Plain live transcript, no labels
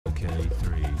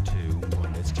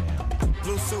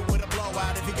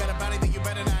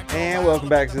And welcome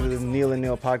back to the Neil and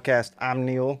Neil podcast. I'm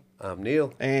Neil, I'm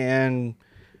Neil. and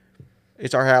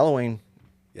it's our Halloween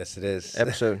Yes, it is.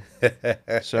 episode.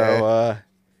 So,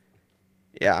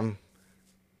 yeah, I'm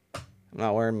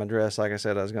not wearing my dress like I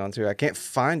said I was going to. I can't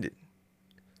find it.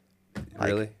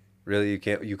 Really?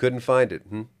 You couldn't find it?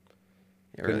 You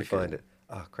Couldn't really find it.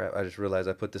 Oh, crap. I just realized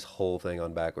I put this whole thing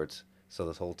on backwards. So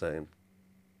this whole time.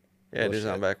 Yeah, it is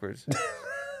Bullshit. on backwards.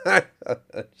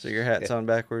 So your hat's on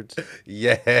backwards.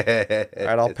 Yeah. All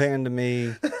right, I'll pan to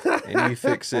me, and you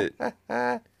fix it. All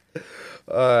right.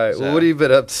 So- Well, what have you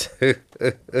been up to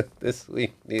this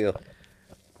week, Neil?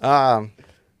 Now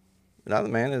the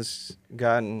man has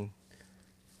gotten.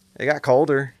 It got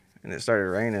colder, and it started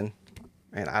raining,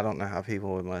 and I don't know how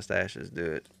people with mustaches do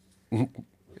it.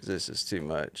 'Cause this is too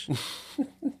much.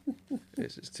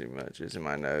 This is too much. It's in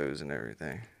my nose and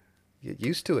everything. Get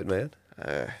used to it, man.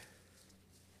 Uh,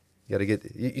 You got to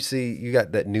get. You see, you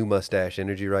got that new mustache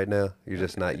energy right now. You're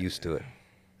just not used to it.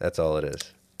 That's all it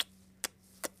is.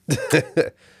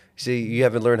 See, you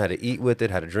haven't learned how to eat with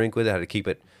it, how to drink with it, how to keep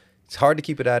it. It's hard to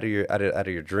keep it out of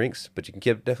your drinks, but you can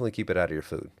definitely keep it out of your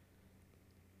food.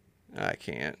 I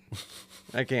can't.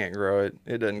 I can't grow it.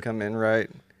 It doesn't come in right.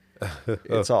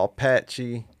 It's all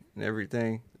patchy and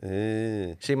everything.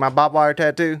 Eh, See my barbed wire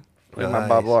tattoo? Look at my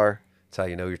barbed Nice. wire. that's how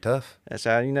you know you're tough. That's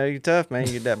how you know you're tough, man.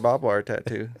 You get that barbed wire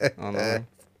tattoo on the arm.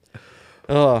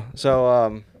 Oh,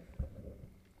 so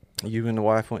you and the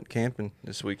wife went camping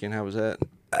this weekend. How was that?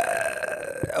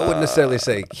 I wouldn't necessarily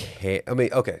say camp. I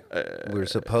mean, okay, we were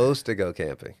supposed to go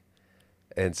camping,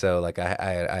 and so like I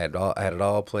had it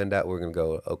all planned out. We are gonna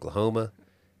go to Oklahoma.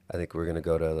 I think we are gonna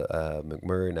go to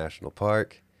McMurray National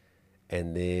Park,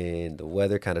 and then the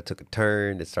weather kind of took a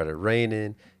turn. It started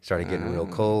raining. Started getting real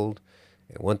cold.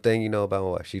 And one thing you know about my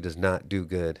wife, she does not do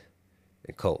good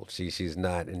in cold. She's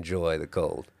not enjoy the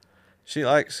cold. She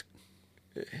likes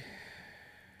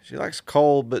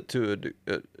cold, but to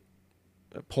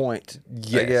a point. I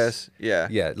Yes. guess. Yeah.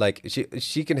 Yeah, like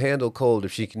she can handle cold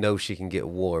if she knows she can get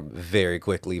warm very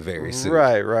quickly, very soon.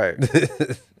 Right.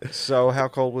 So how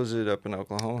cold was it up in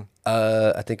Oklahoma?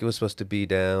 I think it was supposed to be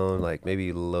down like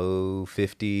maybe low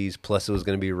 50s. Plus, it was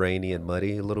going to be rainy and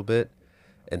muddy a little bit,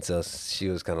 and so she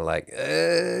was kind of like,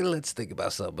 "Let's think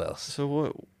about something else." So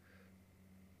what?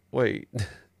 Wait.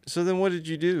 So then, what did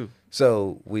you do?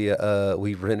 So we went on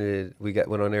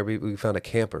Airbnb. We found a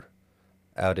camper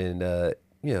out in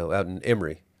out in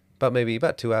Emory,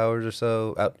 about 2 hours or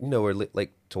so out. You know where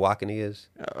Lake Tawakoni is.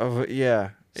 Yeah.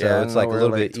 So yeah, I it's know like a where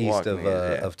little Lake bit east Tawakoni is,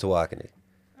 yeah. of Tawakoni.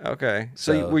 Okay.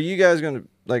 So- Were you guys gonna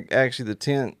like actually the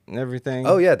tent and everything?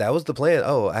 Oh yeah, that was the plan.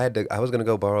 Oh, I was gonna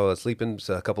go borrow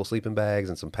a couple sleeping bags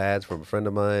and some pads from a friend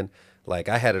of mine. Like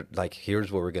I had here's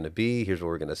where we're gonna be. Here's where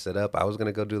we're gonna set up. I was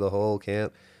gonna go do the whole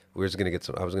camp. I was gonna get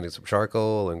some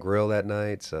charcoal and grill that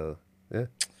night. So yeah.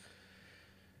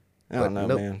 I don't know,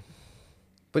 nope. man.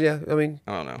 But yeah, I mean,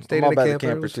 I don't know. Stayed I'm all in a about the camper, it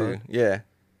camper was too. fun. Yeah.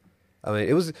 I mean,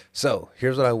 it was. So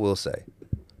here's what I will say.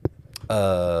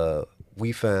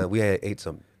 We ate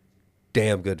some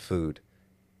damn good food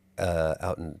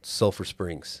out in Sulphur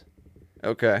Springs.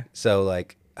 Okay. So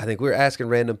like I think we were asking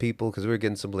random people because we were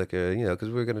getting some liquor, because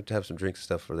we were gonna have some drinks and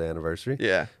stuff for the anniversary.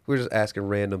 Yeah. We were just asking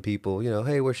random people,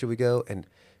 hey, where should we go? And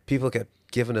people kept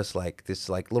giving us like this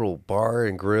like little bar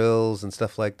and grills and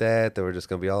stuff like that. That were just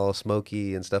gonna be all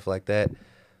smoky and stuff like that.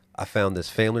 I found this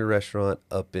family restaurant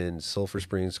up in Sulphur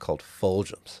Springs called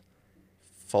Fulgham.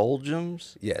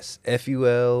 Fulghams? Yes,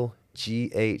 Fulgham.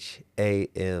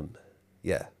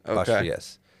 Yeah. Okay. apostrophe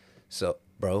yes. So,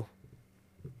 bro,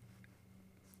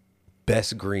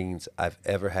 best greens I've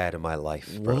ever had in my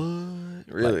life, bro.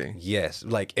 What? Really? Like, yes.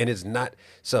 Like, and it's not.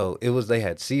 So it was. They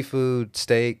had seafood,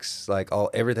 steaks, like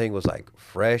everything was like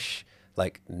fresh.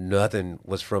 Like nothing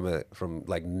was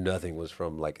nothing was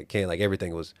from like a can. Like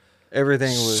everything was. Everything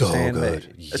was So handmade.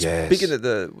 good. Yes. Speaking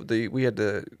of we had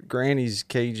the Granny's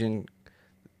Cajun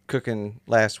cooking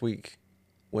last week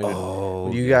when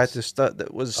you got the stuff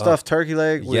that was stuffed turkey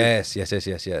leg with Yes.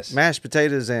 mashed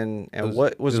potatoes and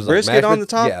what was it like brisket on the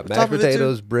top? Yeah, mashed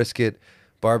potatoes, brisket,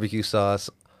 barbecue sauce,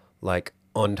 like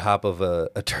on top of a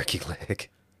turkey leg.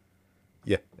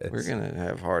 Yeah, We're gonna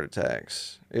have heart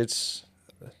attacks. It's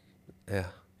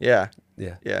yeah.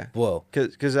 yeah. Whoa.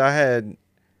 Because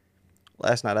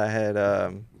last night I had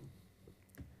it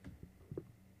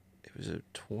was a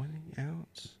 20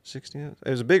 ounce, 16 ounce.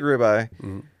 It was a big ribeye,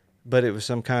 but it was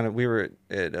some kind of. We were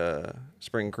at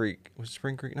Spring Creek. Was it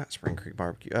Spring Creek? Not Spring Creek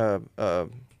barbecue.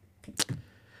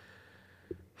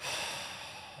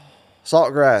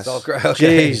 Saltgrass. Saltgrass.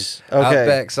 Okay. Jeez. Okay.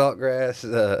 Outback Saltgrass.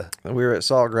 We were at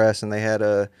Saltgrass and they had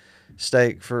a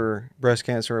steak for Breast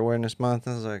Cancer Awareness Month.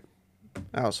 I was like,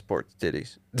 I'll support the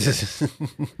titties.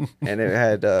 And it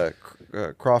had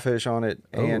crawfish on it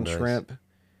and nice. shrimp.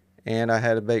 And I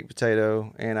had a baked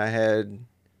potato. And I had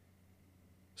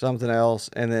something else.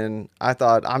 And then I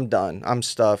thought, I'm done. I'm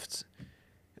stuffed.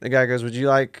 The guy goes, would you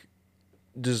like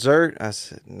dessert? I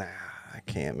said, nah, I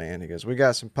can't, man. He goes, we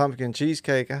got some pumpkin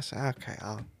cheesecake. I said, okay,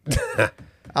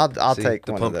 I'll See, take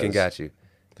the one pumpkin of those. got you.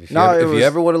 If you, No, ever, it if you was-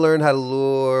 ever want to learn how to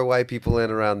lure white people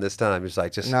in around this time, it's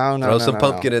like just No, throw some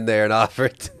pumpkin in there and offer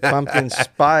it. Pumpkin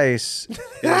spice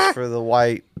is for the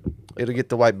white. It'll get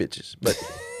the white bitches. But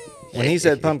when he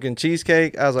said pumpkin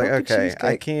cheesecake, I was like, Pumpkin okay, I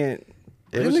cheesecake. can't.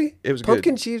 It Really? Was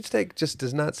pumpkin good. cheesesteak just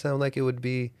does not sound like it would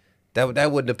be.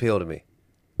 That wouldn't appeal to me.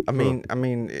 I mean,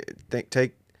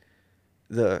 take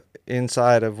the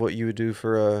inside of what you would do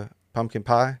for a pumpkin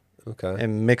pie Okay.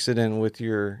 and mix it in with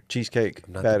your cheesecake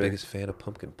I'm not batter. the biggest fan of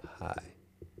pumpkin pie.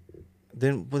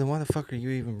 Then why the fuck are you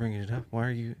even bringing it up? Why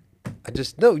are you? I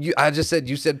just said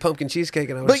you said pumpkin cheesecake,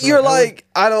 and I was. But just you're I was- like,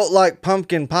 I don't like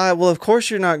pumpkin pie. Well, of course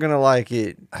you're not gonna like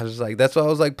it. I was like, that's why I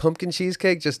was like, pumpkin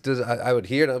cheesecake. Just does I would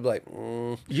hear it, I'm like,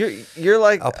 You're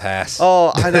like, I'll pass.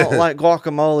 oh, I don't like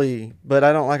guacamole, but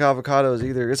I don't like avocados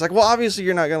either. It's like, well, obviously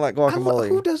you're not gonna like Who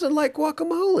guacamole. doesn't like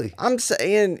guacamole? I'm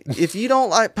saying, if you don't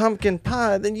like pumpkin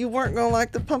pie, then you weren't gonna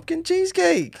like the pumpkin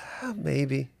cheesecake.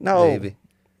 Maybe. No. Maybe.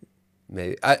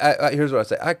 I here's what I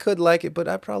say. I could like it, but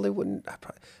I probably wouldn't.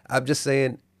 I'm just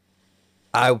saying.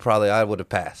 I would have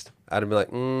passed. I'd have been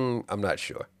like, I'm not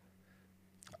sure.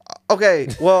 Okay,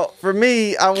 well, for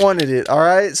me, I wanted it. All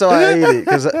right, so I ate it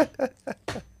because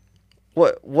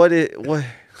what?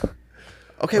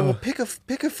 Okay, well, pick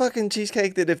a fucking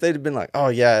cheesecake that if they'd have been like, oh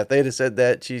yeah, if they'd have said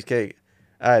that cheesecake,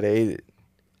 I'd ate it.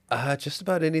 Just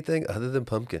about anything other than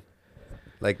pumpkin.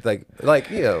 Like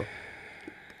you know.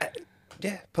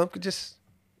 Yeah, pumpkin.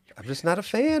 I'm just not a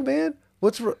fan, man.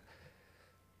 What's Well,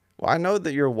 I know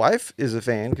that your wife is a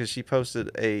fan because she posted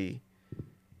is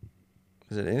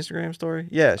it an Instagram story?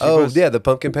 Yeah. She posted, the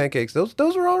pumpkin pancakes. Those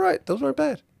were all right. Those weren't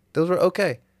bad. Those were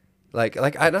okay. Like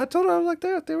I told her, I was like,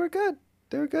 they were good.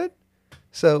 They were good.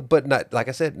 So, but not, like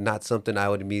I said, not something I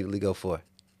would immediately go for.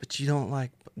 But you don't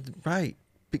like, right?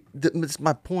 That's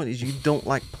my point. Is you don't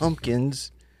like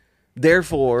pumpkins,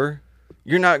 therefore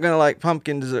you're not gonna like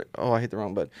pumpkin dessert. Oh, I hit the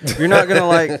wrong button. You're not gonna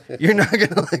like. You're not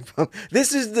gonna like.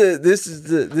 This is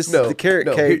the carrot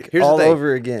cake here's the all thing.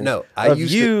 over again. No,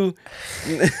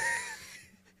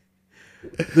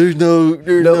 There's no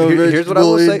Here's what I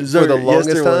will vegetable in say. dessert. For the Yes,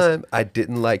 longest there was. time, I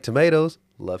didn't like tomatoes.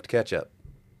 Loved ketchup.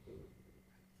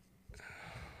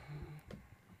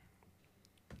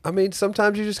 I mean,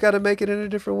 sometimes you just got to make it in a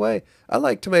different way. I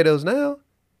like tomatoes now,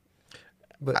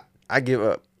 but I give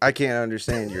up. I can't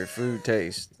understand your food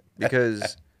taste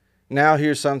because now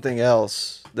here's something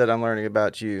else that I'm learning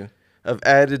about you. I've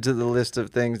added to the list of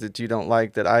things that you don't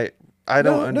like that I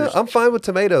don't no, understand. I'm fine with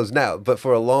tomatoes now, but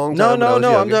for a long No, time, when I was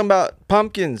I'm younger- talking about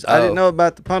pumpkins. I Oh. didn't know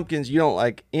about the pumpkins. You don't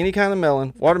like any kind of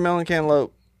melon, watermelon,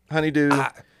 cantaloupe, honeydew.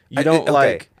 You don't okay,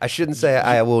 like. I shouldn't say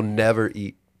I will never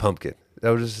eat pumpkin. That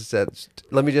was just said.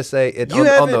 Let me just say it. You on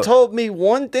haven't the, told me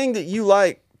one thing that you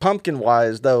like pumpkin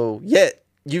wise though. Yet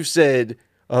you've said,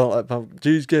 I don't like pumpkin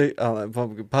cheesecake. I don't like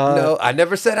pumpkin pie. No, I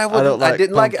never said I wouldn't. don't I, like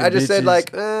didn't like it. I pumpkin just said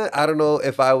bitches. like I don't know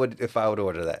if I would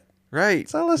order that. Right.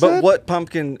 That's all I But said. what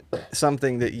pumpkin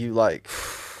something that you like?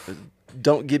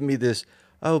 Don't give me this,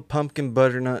 pumpkin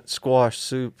butternut squash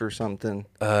soup or something.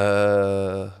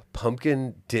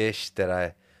 Pumpkin dish that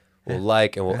I will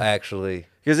like and will actually.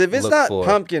 Because if it's look not for.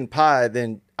 pumpkin pie,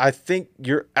 then I think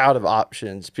you're out of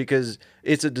options because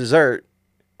it's a dessert.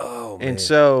 Oh man! And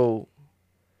so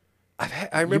I you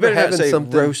remember better not having say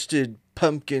something. roasted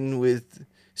pumpkin with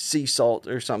sea salt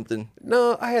or something.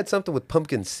 No, I had something with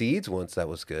pumpkin seeds once that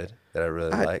was good that I really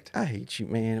liked. I hate you,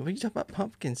 man. What are you talking about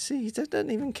pumpkin seeds? That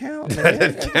doesn't even count, man.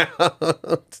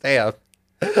 Damn.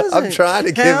 That doesn't I'm trying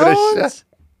to give it a count. shot.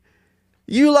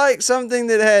 You like something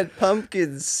that had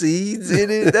pumpkin seeds in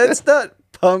it? That's not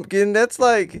pumpkin. That's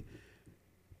like.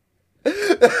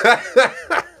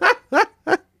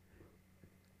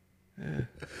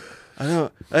 I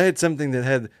know. I had something that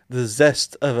had the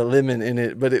zest of a lemon in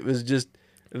it, but it was just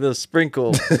a little sprinkle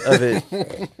of it.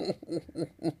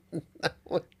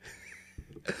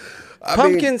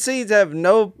 Pumpkin seeds have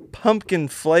no pumpkin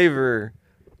flavor,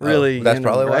 really. That's in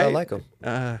them, probably why I right? like them.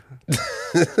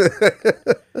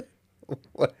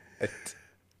 What?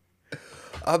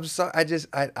 I'm sorry.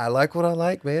 I like what I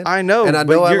like, man. I know, and I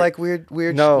but know I you're- like weird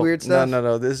stuff.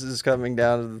 No. This is coming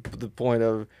down to the point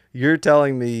of you're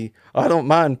telling me I don't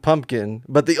mind pumpkin,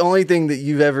 but the only thing that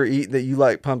you've ever eaten that you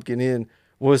like pumpkin in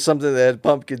was something that had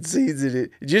pumpkin seeds in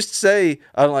it. Just say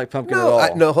I don't like pumpkin at No,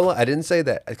 all. no, hold on. I didn't say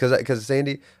that because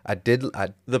Sandy,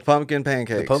 The pumpkin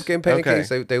pancakes. the pumpkin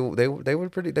pancakes. Okay. They were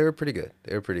pretty. They were pretty good.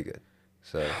 They were pretty good.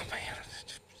 So, Oh,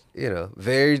 you know,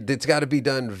 it's got to be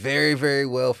done very, very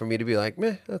well for me to be like,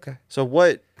 meh, okay. So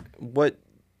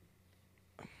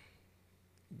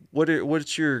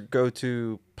what's your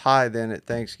go-to pie then at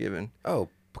Thanksgiving? Oh,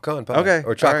 pecan pie. Okay,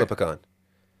 Or chocolate all right. pecan.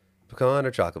 Pecan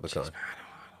or chocolate pecan.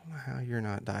 I don't know how you're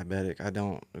not diabetic. I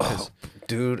don't. Oh, Because,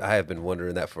 dude, I have been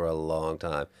wondering that for a long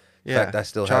time. In Yeah, fact, I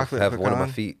still have chocolate one of my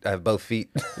pecan. feet. I have both feet.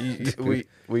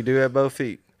 we do have both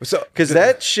feet. So, Because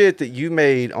that shit that you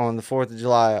made on the 4th of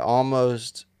July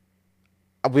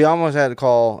we almost had to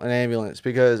call an ambulance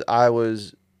because I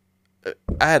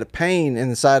had a pain in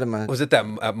the side of my. was it that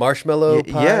marshmallow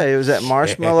pie? Yeah, it was that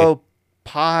marshmallow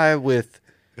pie with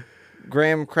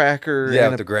graham cracker. Yeah,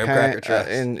 and with a the graham cracker trash.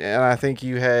 and I think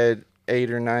you had 8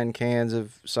 or 9 cans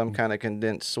of some kind of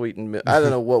condensed sweetened milk. I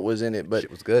don't know what was in it, but Shit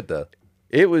was good though.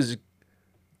 it was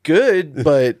good.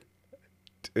 But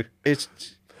Dude. it's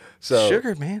So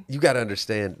sugar, man. you got to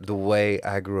understand the way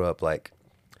I grew up. Like,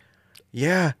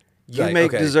 Yeah, you Like,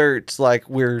 make okay. desserts like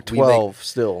we're 12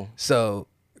 still. so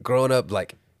growing up,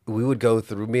 like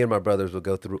me and my brothers would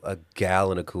go through a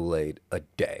gallon of Kool-Aid a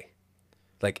day.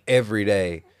 Like every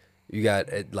day, you got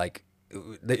like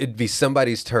it'd be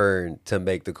somebody's turn to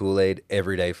make the Kool-Aid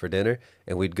every day for dinner,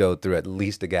 and we'd go through at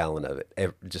least a gallon of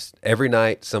it. Just every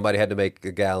night, somebody had to make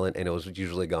a gallon, and it was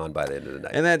usually gone by the end of the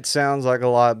night. And that sounds like a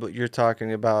lot, but you're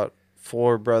talking about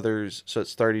 4 brothers, so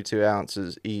it's 32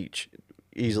 ounces each.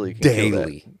 Easily can kill that.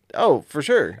 Daily. Oh, for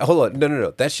sure. Hold on,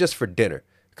 no. That's just for dinner.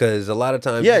 Because a lot of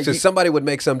times, Yeah, so you- somebody would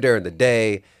make some during the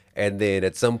day, and then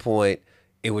at some point,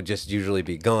 it would just usually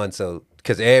be gone. So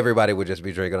because everybody would just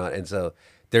be drinking on, and so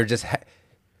they're just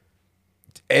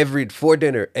for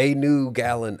dinner a new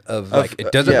gallon of like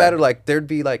it doesn't yeah. matter. Like there'd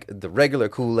be like the regular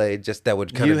Kool-Aid just that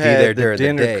would kind You of be had there the during the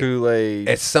dinner day. Kool-Aid.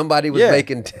 And somebody was Yeah.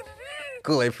 making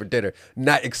Kool-Aid for dinner,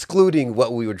 not excluding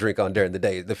what we would drink on during the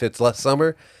day. If it's less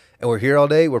summer and we're here all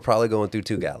day, we're probably going through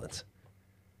 2 gallons.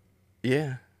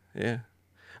 Yeah, yeah.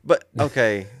 But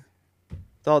okay,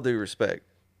 with all due respect,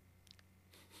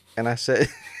 and I said,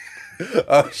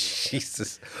 Oh,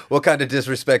 Jesus. What kind of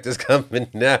disrespect is coming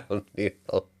now,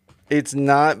 Neil? it's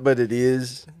not, but it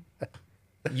is.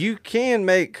 You can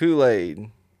make Kool-Aid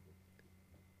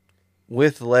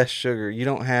with less sugar. You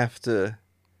don't have to.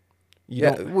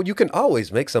 Well, you can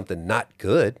always make something not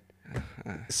good.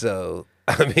 So,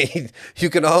 I mean, you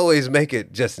can always make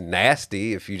it just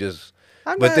nasty if you just.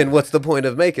 I'm But not- then what's the point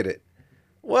of making it?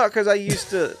 Well, because I used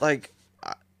to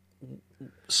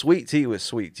sweet tea was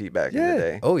sweet tea back in the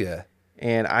day. Oh, yeah.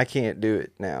 And I can't do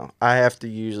it now. I have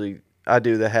to I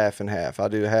do the half and half. I'll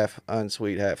do half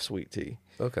unsweet, half sweet tea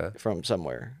Okay. from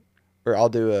somewhere. Or I'll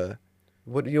do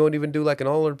What, you won't even do like an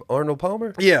Arnold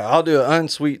Palmer? I'll do an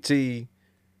unsweet tea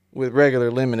with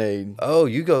regular lemonade. Oh,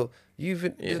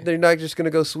 they're not just going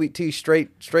to go sweet tea, straight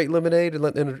lemonade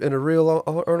in a real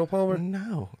Arnold Palmer?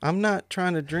 No, I'm not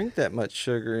trying to drink that much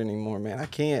sugar anymore, man. I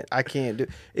can't do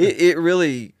it. It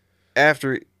really,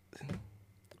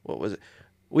 what was it?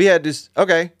 We had this,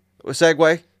 okay, we'll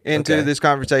segue into Okay. this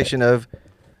conversation of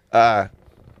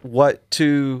what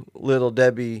 2 Little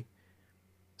Debbie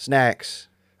snacks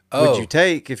would you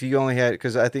take if you only had,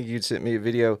 because I think you'd sent me a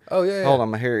video. Oh, yeah. Hold on,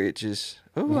 my hair itches.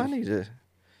 Oh, I need to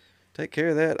take care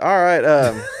of that. All right.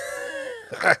 Oh,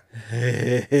 my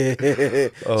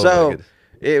So goodness.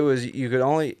 it was,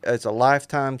 it's a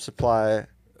lifetime supply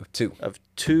 2. of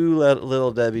 2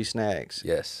 Little Debbie snacks.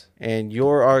 Yes. And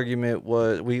your argument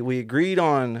was, we agreed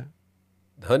on,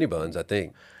 Honey buns, I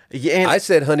think. yeah, and I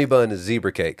said honey bun is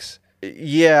zebra cakes.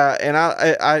 yeah, and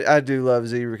I do love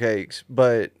zebra cakes,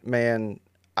 but man,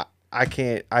 I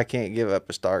can't give up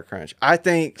a Star Crunch. I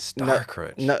think Star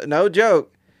Crunch. No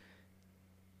joke.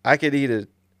 I could eat an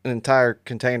entire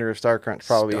container of Star Crunch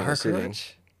probably in Star a sitting.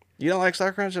 Crunch? You don't like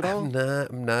Star Crunch at all?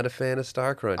 I'm not a fan of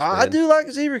Star Crunch. I man. do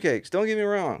like zebra cakes. Don't get me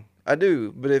wrong. I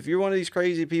do. But if you're one of these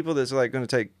crazy people that's like going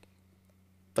to take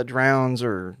fudge rounds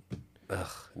or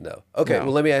No. Okay, No.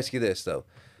 well, let me ask you this, though.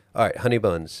 All right, honey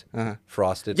buns,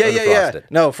 frosted, yeah, unfrosted.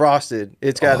 No, frosted.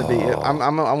 It's got to be. I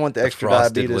want the extra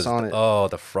diabetes on it. Oh,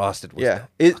 the frosted was Yeah,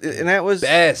 and that was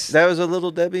best. That was a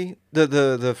Little Debbie.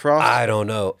 The frost. I don't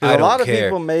know. 'Cause I a don't lot care. of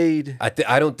people made.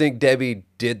 I don't think Debbie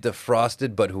did the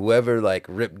frosted, but whoever like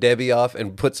ripped Debbie off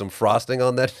and put some frosting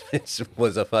on that bitch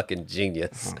was a fucking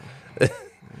genius.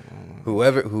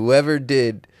 whoever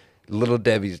did Little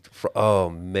Debbie's, oh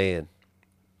man.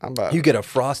 I'm about. You get a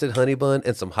frosted honey bun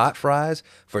and some hot fries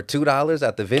for $2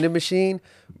 at the vending machine,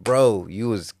 bro. You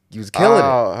was killing it.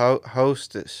 Oh,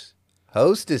 Hostess.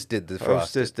 Hostess did the frosted.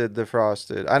 Hostess did the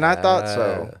frosted, and I thought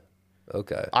so.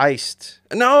 Okay. Iced.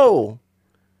 No,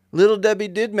 Little Debbie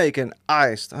did make an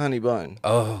iced honey bun.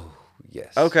 Oh,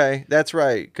 yes. Okay, that's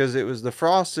right, because it was the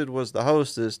frosted was the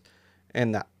Hostess,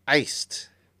 and the iced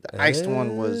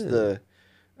one was the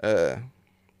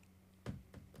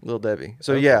Little Debbie.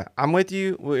 So yeah, I'm with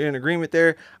you. We're in agreement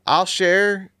there. I'll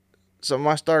share some of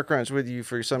my Star Crunch with you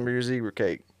for some of your zebra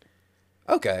cake.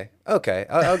 Okay.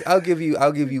 I'll give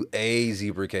you a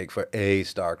zebra cake for a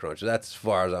Star Crunch. That's as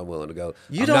far as I'm willing to go.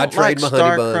 You I'm don't not like trading my Star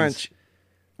honey buns. Crunch.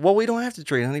 Well, we don't have to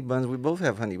trade honey buns. We both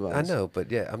have honey buns. I know,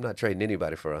 but yeah, I'm not trading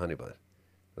anybody for a honey bun.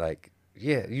 Like,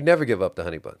 yeah, you never give up the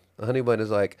honey bun. A honey bun is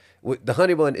like the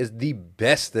honey bun is the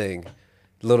best thing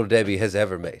Little Debbie has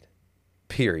ever made.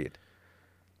 Period.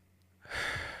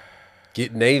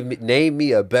 Name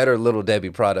me a better Little Debbie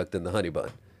product than the honey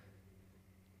bun.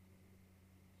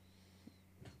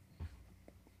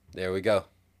 There we go.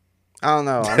 I don't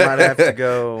know. I might have to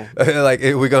go Like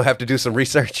we're gonna have to do some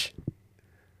research.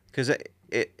 because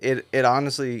it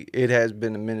honestly it has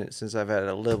been a minute since I've had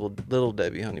a Little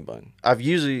Debbie honey bun. I've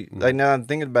usually like now I'm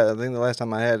thinking about it. I think the last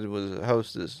time I had it was a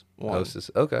Hostess one.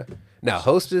 Hostess. Okay. Now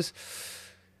Hostess,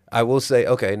 I will say,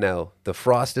 okay, now the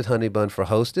frosted honey bun for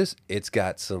Hostess, it's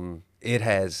got some. It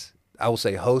has. I will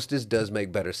say Hostess does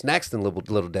make better snacks than Little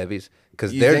Debbie's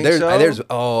because You think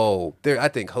so? I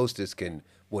think Hostess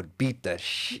would beat the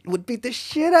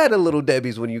shit out of Little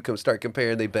Debbie's when you start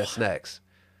comparing their best snacks.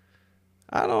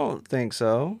 I don't think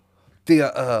so.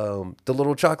 The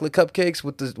little chocolate cupcakes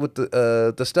with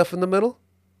the stuff in the middle.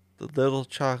 The little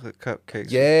chocolate cupcakes.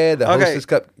 Yeah, the Okay, Hostess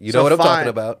cup. You so know what I'm fine. talking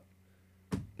about.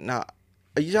 Nah,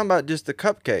 are you talking about just the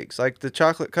cupcakes, like the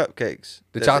chocolate cupcakes?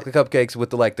 The chocolate cupcakes with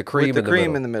the cream with the in the cream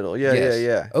middle. in the middle. Yeah, Yes.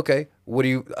 yeah. Okay. What do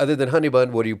you other than honey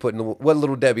bun? What are you putting? What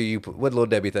Little Debbie What Little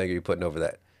Debbie thing are you putting over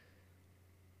that?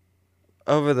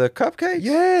 Over the cupcakes?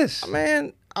 Yes.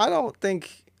 Man, I don't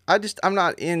think I'm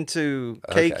not into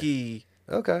Okay. cakey.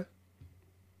 Okay.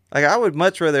 Like I would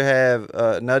much rather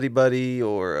have Nutty Buddy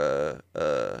or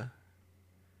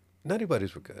Nutty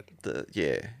Buddies were good.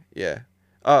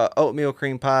 oatmeal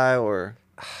cream pie or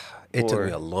It took or-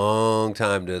 me a long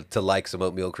time to like some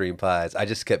oatmeal cream pies. I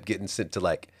just kept getting sent to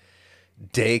like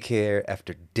daycare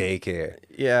after daycare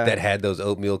Yeah. that had those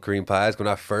oatmeal cream pies. When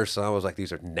I first saw them, I was like,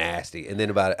 these are nasty. And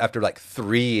then after like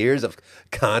 3 years of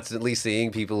constantly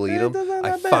seeing people eat them, they're not I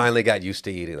that bad. finally got used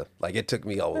to eating them. Like it took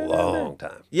me a long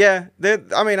time. Yeah,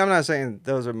 I mean, I'm not saying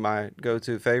those are my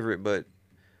go-to favorite, but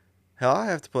hell, I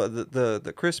have to put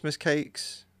the Christmas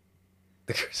cakes,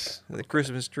 the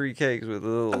Christmas tree cakes with a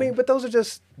little. I mean, but those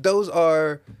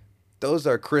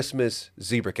are Christmas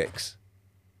zebra cakes.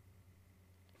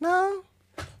 no,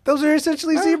 Those are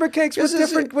essentially No, zebra cakes with this is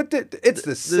different. It's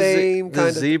the same the kind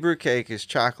of. zebra cake is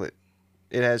chocolate.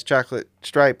 It has chocolate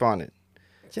stripe on it.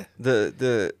 Yeah.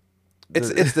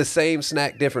 It's the same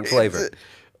snack, different flavor.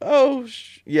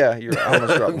 Yeah, you're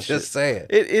almost dropping I'm just shit. saying.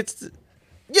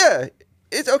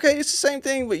 It's okay. It's the same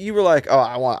thing, but you were like, oh,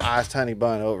 I want iced honey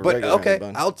bun over But regular okay, honey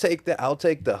bun. I'll take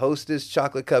the Hostess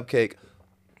chocolate cupcake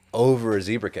over a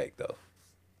zebra cake though.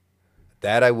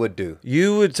 That I would do.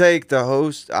 You would take the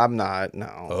host. I'm not.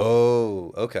 No.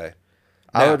 Oh, okay.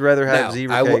 I Now- would rather have now,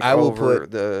 zebra I will- cake I will over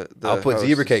put- the I'll put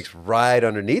zebra Hostess. cakes right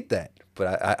underneath that,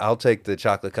 but I'll take the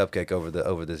chocolate cupcake over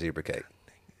the zebra cake.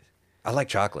 I like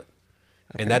chocolate,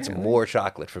 and that's more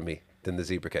chocolate for me than the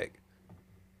zebra cake.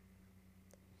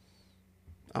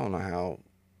 I don't know how.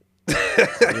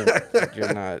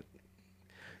 You're not.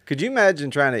 Could you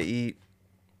imagine trying to eat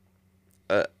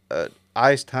a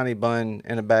iced honey bun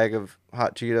and a bag of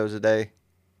hot Cheetos a day?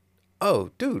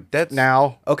 Oh, dude, that's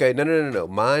Now, okay. No.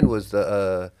 Mine was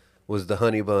the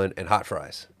honey bun and hot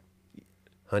fries.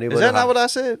 Honey bun. is that and not hot- what I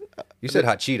said? You said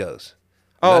hot Cheetos.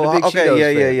 Oh, Not a big okay, Cheetos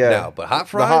yeah, fan. yeah. No, but hot The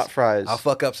fries. hot fries. I'll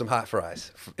fuck up some hot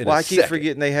fries. In Well, a I keep second.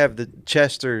 forgetting they have the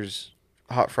Chester's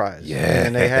hot fries. Yeah,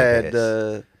 and they had Yes.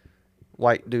 the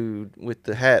white dude with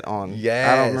the hat on. I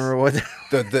Yes. don't remember what.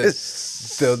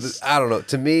 The I don't know.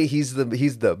 To me, he's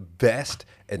the best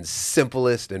and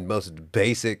simplest and most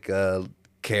basic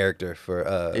character for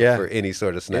any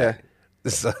sort of snack.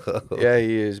 So Yeah,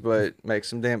 he is, but make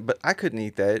some damn. But I couldn't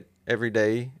eat that every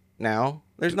day. Now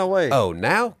there's no way. Oh,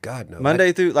 now God no.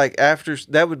 Monday through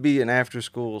that would be an after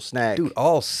school snack. Dude,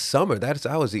 all summer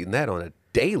I was eating that on a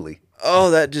daily. Oh,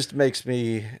 that just makes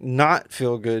me not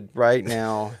feel good right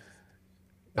now.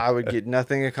 I would get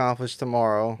nothing accomplished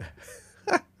tomorrow.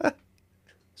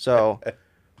 So,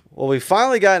 well, we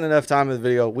finally gotten enough time in the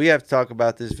video. We have to talk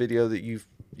about this video that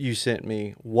you sent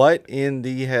me. What in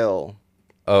the hell?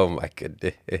 Oh my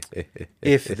goodness.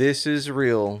 If this is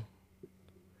real,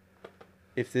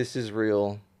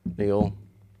 Neil,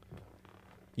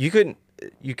 you couldn't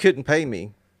pay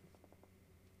me.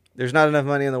 There's not enough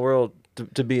money in the world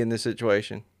to be in this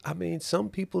situation. I mean, some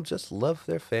people just love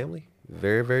their family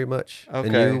very, very much. Okay.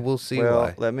 And you will see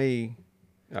why.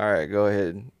 All right, go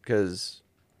ahead, because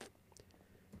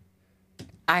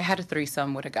I had a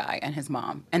threesome with a guy and his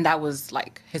mom, and that was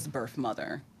like his birth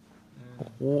mother.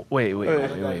 Wait.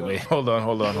 Hold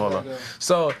on.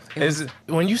 So,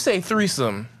 when you say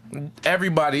threesome,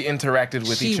 everybody interacted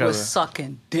with each She other? was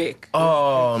sucking dick.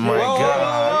 Oh, my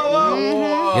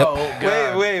God. Yep.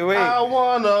 God. Wait. I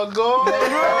wanna go.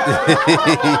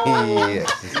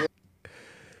 Yes.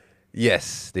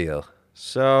 Yes, Theo.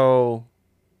 So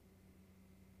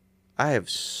I have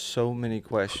so many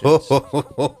questions.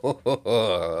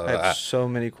 I have so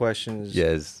many questions.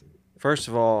 Yes. First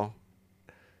of all,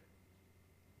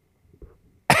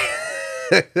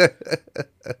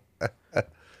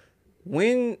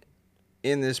 when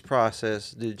in this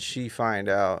process did she find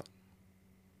out?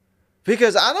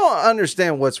 Because I don't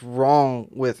understand what's wrong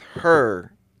with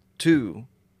her, too.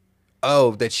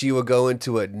 Oh, that she would go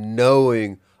into it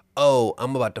knowing, oh,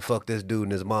 I'm about to fuck this dude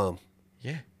and his mom.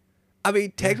 Yeah. I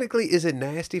mean, technically, is it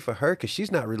nasty for her? Because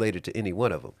she's not related to any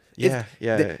one of them. Yeah.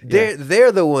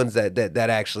 They're the ones that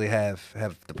actually have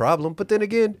the problem. But then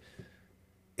again,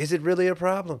 is it really a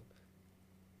problem?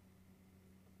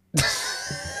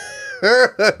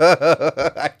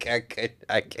 I can't.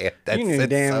 That's, You knew it's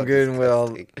damn so good and well.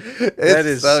 disgusting. That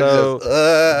is so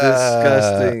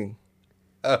disgusting.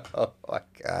 Oh my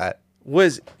God.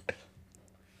 Was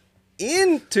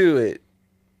into it.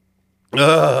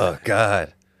 Oh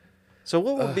God. So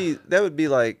what would be that would be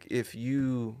like if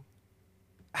you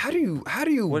How do you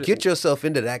get yourself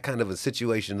into that kind of a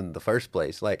situation in the first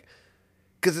place? Like,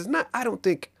 because it's not. I don't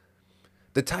think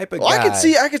the type of guy. I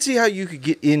could see how you could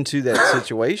get into that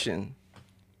situation,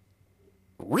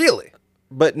 Really?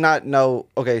 but not know.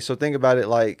 Okay, so think about it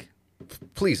like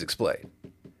Please explain.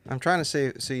 I'm trying to see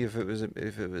if it was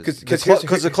 'Cause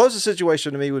because the closest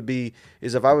situation to me would be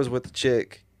is if I was with a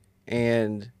chick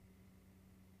and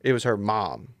it was her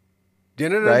mom.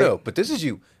 No. Right? But this is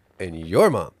you and your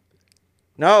mom.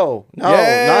 No, Yeah.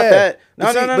 not that.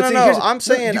 But see- No. here's- I'm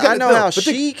saying you gotta I know know, how but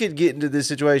think- she could get into this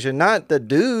situation, not the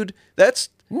dude. That's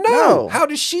No. How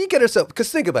does she get herself?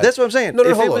 Because think about it. That's what I'm saying. No,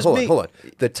 If it hold was on, me- hold on.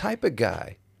 The type of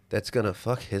guy that's gonna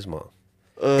fuck his mom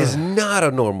is not a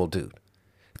normal dude.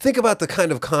 Think about the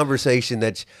kind of conversation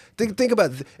that. Think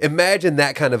about. Imagine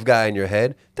that kind of guy in your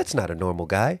head. That's not a normal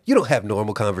guy. You don't have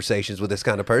normal conversations with this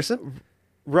kind of person.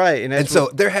 right, And so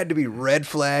there had to be red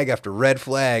flag after red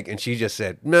flag, and she just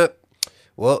said, "Nope.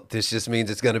 Well, this just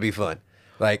means it's gonna be fun."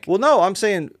 Like, well, no, I'm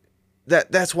saying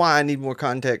that's why I need more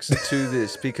context to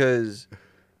this because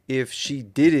if she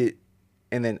did it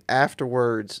and then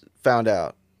afterwards found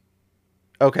out,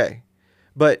 okay,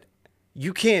 but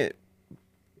you can't.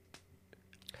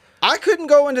 I couldn't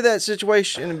go into that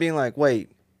situation and being like, wait,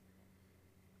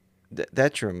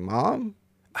 that's your mom?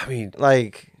 I mean,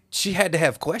 Like, she had to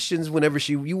have questions whenever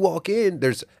you walk in.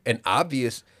 There's an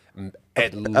obvious,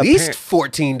 at least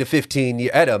 14 to 15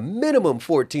 year, at a minimum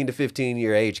 14 to 15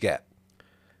 year age gap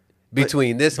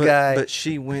between this guy. But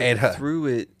she went and her. through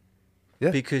it Yeah.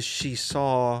 because she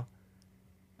saw.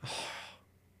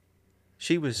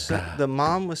 She was the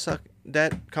mom was sucking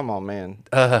that. Come on, man.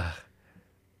 I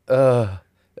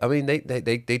mean,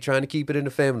 they trying to keep it in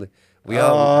the family. We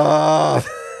all.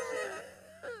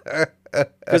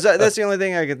 Because that's the only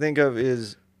thing I can think of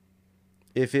is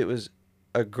if it was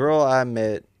a girl I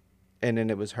met and then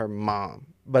it was her mom,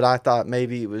 but I thought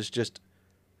maybe it was just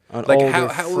an Like older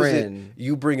how was it? friend.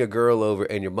 You bring a girl over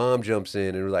and your mom jumps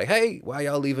in and we're like, "Hey, why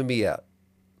y'all leaving me out?"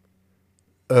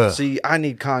 See, I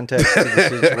need context to the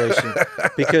situation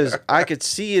because I could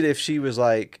see it if she was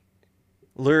like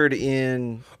lured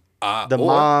in. The Or-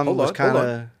 mom hold was on, kind hold on.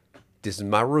 of. This is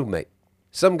my roommate.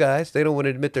 Some guys, they don't want to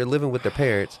admit they're living with their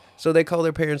parents, so they call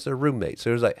their parents their roommates.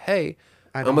 So it's like, hey,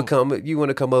 I'm gonna come. You want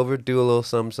to come over, do a little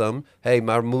something? Hey,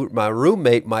 my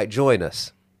roommate might join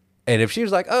us. And if she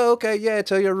was like, oh, okay, yeah,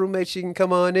 tell your roommate she can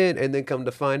come on in, and then come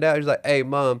to find out, she's like, hey,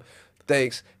 mom,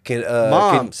 thanks.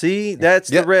 Mom, see, that's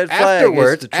the red flag.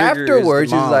 Afterwards, It's the trigger is the afterwards,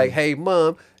 she's mom. like, hey,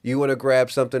 mom, you want to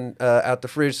grab something out the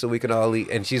fridge so we can all eat?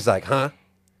 And she's like, huh?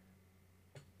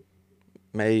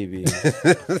 Maybe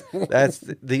that's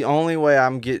the only way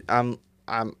I'm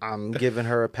giving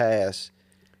her a pass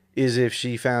is if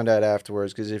she found out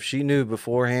afterwards. Because if she knew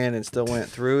beforehand and still went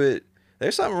through it,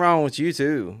 there's something wrong with you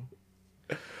too.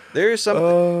 There's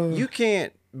something you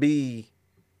can't be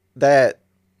that.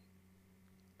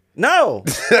 No,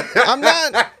 I'm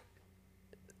not.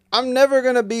 I'm never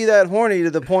gonna be that horny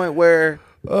to the point where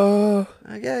Yeah,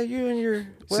 you and your.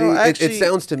 Well, See, actually, it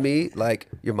sounds to me like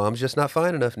your mom's just not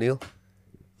fine enough, Neil.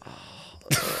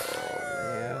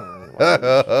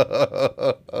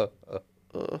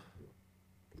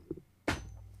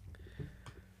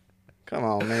 Come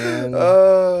on, man.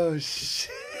 Oh shit!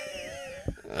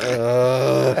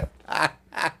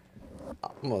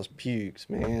 Almost pukes,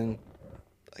 man.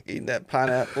 Like eating that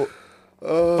pineapple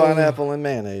and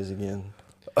mayonnaise again.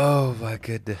 Oh my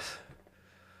goodness!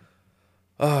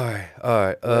 All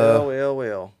right.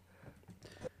 Well.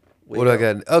 What do I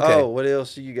got? Okay. Oh, what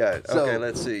else do you got? So- Okay,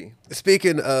 let's see.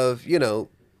 Speaking of,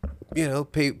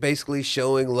 basically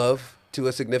showing love to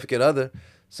a significant other,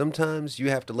 sometimes you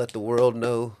have to let the world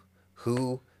know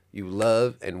who you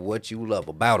love and what you love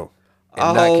about them,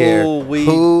 and not care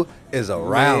who is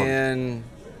around. Man,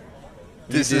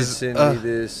 This you did is send me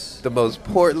this. the most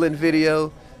Portland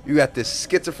video. You got this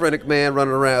schizophrenic man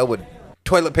running around with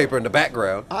toilet paper in the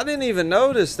background. I didn't even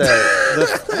notice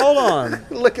that. Hold on.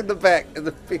 Look at the back of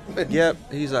the pigment. Yep,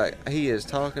 he is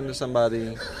talking to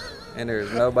somebody, and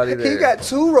there's nobody there. He got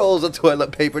 2 rolls of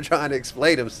toilet paper trying to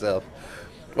explain himself,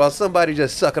 while somebody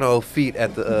just sucking on feet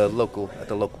at the local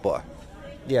bar.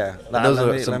 Yeah, And those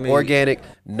are some organic,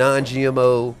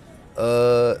 non-GMO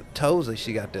toes that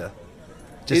she got there.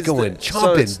 Just going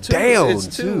chomping down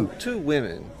it's too. two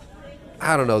women.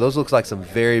 I don't know. Those looks like some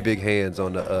very big hands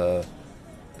on the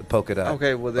polka dot.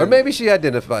 Okay, well or then- maybe she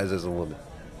identifies as a woman.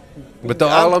 But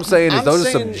all I'm saying is I'm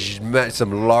those saying- are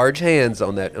some large hands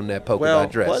on that polka Well,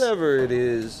 dot dress. whatever it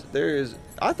is, there is.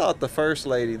 I thought the first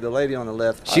lady, the lady on the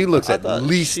left, She looks I at thought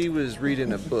least- she was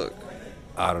reading a book.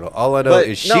 I don't know. All I know But,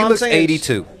 is she no, I'm looks saying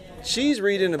 82. She's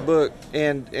reading a book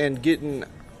and getting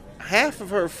half of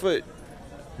her foot.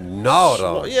 No,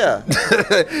 Well, yeah,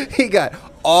 he got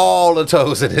all the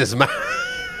toes in his mouth.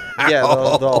 yeah,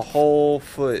 the whole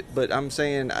foot. But I'm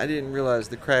saying I didn't realize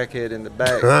the crackhead in the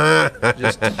back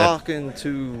just talking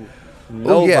to. Nobody.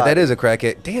 Oh yeah, that is a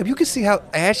crackhead. Damn, you can see how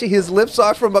ashy his lips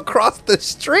are from across the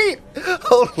street.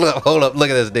 Hold up, look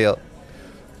at this deal.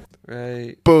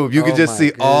 Right. Boom, you can Oh just my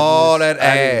see all goodness.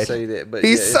 that I didn't ash. say that, but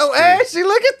He's yeah, it's so true. ashy.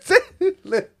 Look at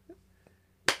that.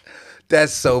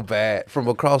 That's so bad. From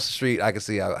across the street, I can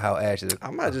see how ashy it is.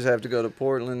 I might just have to go to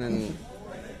Portland, and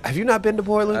Have you not been to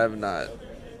Portland? I have not.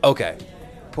 Okay.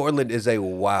 Portland is a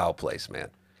wild place, man.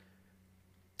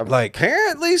 Like,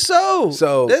 Apparently so.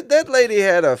 So- that lady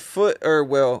had a foot, or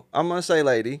well, I'm gonna say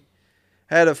lady,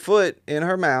 had a foot in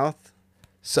her mouth.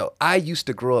 so I used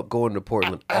to grow up going to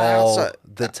Portland all Outside-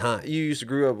 the time. You used to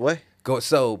grow up what?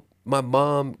 So my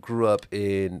mom grew up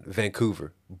in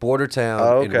Vancouver, border town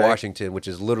Oh, in okay. Washington, which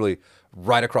is literally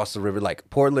right across the river, like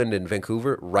Portland and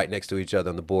Vancouver, right next to each other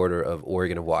on the border of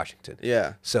Oregon and Washington.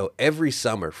 Yeah. So every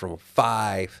summer from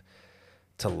 5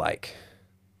 to like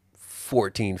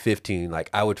 14, 15, like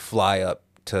I would fly up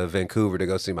to Vancouver to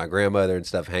go see my grandmother and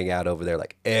stuff, hang out over there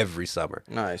like every summer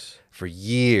Nice. for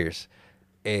years.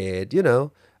 And,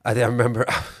 I remember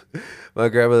my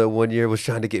grandmother one year was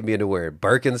trying to get me into wearing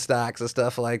Birkenstocks and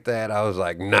stuff like that. I was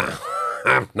like, no,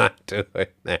 I'm not doing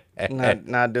that.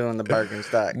 Not doing the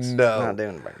Birkenstocks. No. Not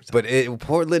doing the Birkenstocks. But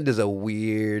Portland is a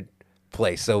weird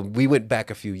place. So we went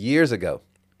back a few years ago,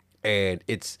 and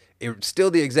it's still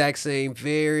the exact same,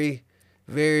 very,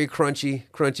 very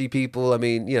crunchy people. I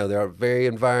mean, they're very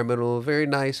environmental, very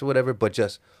nice, whatever, but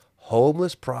just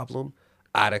homeless problem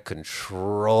out of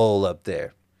control up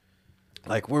there.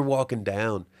 Like we're walking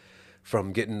down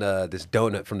from getting this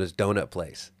donut from this donut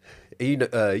place. You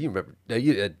remember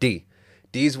D.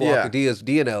 D's walking. Yeah.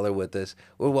 D and L are with us.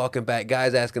 We're walking back.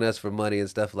 Guys asking us for money and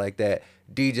stuff like that.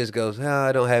 D just goes,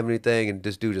 I don't have anything. And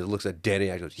this dude just looks at Danny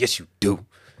and goes, yes, you do.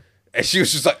 And she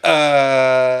was just like,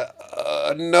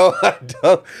 no, I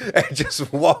don't. And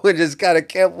just walking, just kind of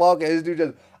kept walking. This dude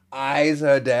just eyes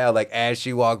her down. Like as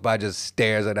she walked by, just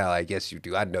stares her down like, yes, you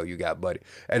do. I know you got money.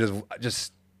 And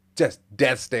just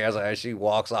death stares at her as she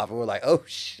walks off. And we're like, oh,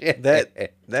 shit.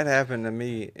 That happened to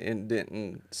me in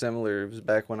Denton. Similar. It was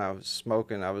back when I was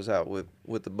smoking. I was out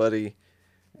with a buddy,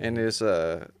 and this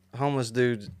homeless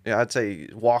dude. I'd say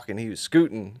walking. He was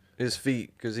scooting his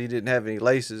feet because he didn't have any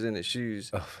laces in his shoes.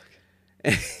 Oh,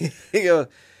 And he goes,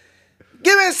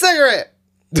 "Give me a cigarette."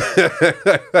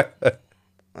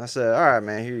 I said, "All right,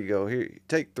 man. Here you go. Here,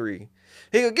 take 3."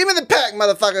 He goes, "Give me the pack,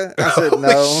 motherfucker." I said,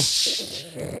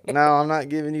 "No, no, I'm not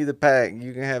giving you the pack.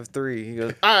 You can have 3." He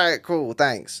goes, "All right, cool,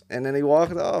 thanks." And then he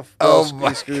walked off.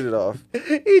 He scooted off.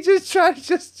 He just tried to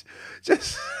just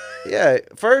Yeah.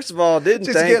 First of all, didn't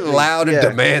just thank get me. loud and Yeah.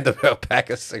 demand a pack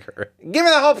of cigarettes. Give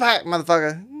me the whole pack,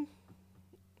 motherfucker.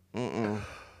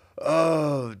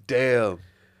 Oh, damn.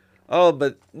 Oh,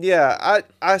 but yeah,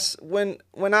 when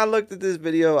I looked at this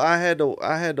video, I had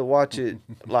to watch it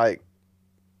like,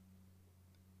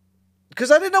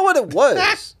 because I didn't know what it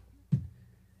was.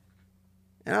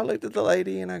 And I looked at the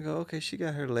lady and I go, okay, she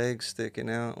got her legs sticking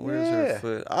out. Where's her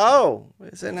foot? Oh,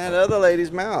 it's in that other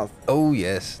lady's mouth. Oh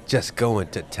yes, just going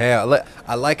to town.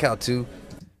 I like how too.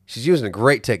 She's using a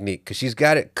great technique because she's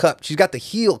got it cupped. She's got the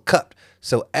heel cupped.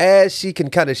 So as she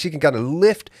can kind of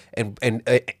lift and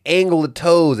angle the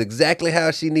toes exactly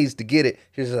how she needs to get it.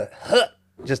 She's like, huh,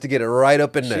 just to get it right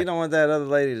up in there. She don't want that other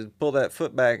lady to pull that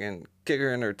foot back and kick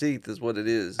her in her teeth is what it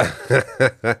is.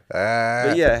 But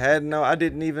yeah, I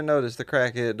didn't even notice the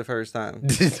crackhead the first time.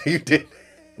 You did.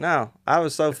 No, I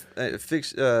was so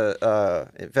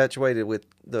infatuated with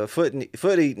the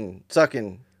foot eating,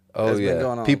 sucking. Oh that's yeah, been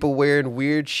going on. people wearing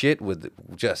weird shit with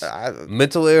just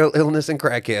mental illness and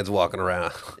crackheads walking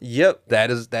around. Yep, that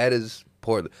is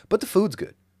Portland, but the food's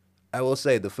good. I will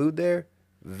say the food there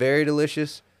very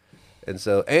delicious, and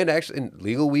actually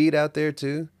legal weed out there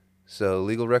too. So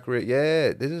legal recreate,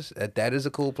 yeah, that is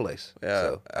a cool place. Yeah,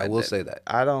 so I will say that.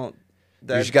 I don't.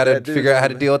 You just got to figure out how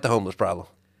to deal with the homeless problem.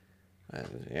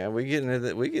 Yeah, we getting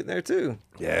there too.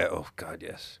 Yeah. Oh God,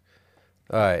 yes.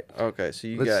 All right. Okay, so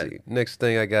Let's see. Next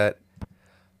thing I got.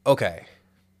 Okay.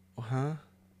 Huh?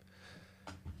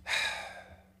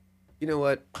 You know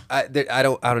what? I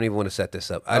don't even want to set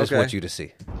this up. I just want you to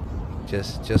see.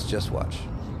 Just watch.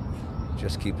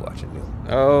 Just keep watching, Neil.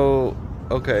 Oh,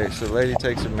 okay. So the lady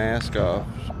takes her mask off,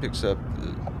 she picks up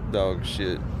the dog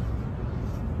shit,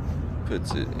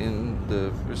 puts it in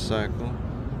the recycle.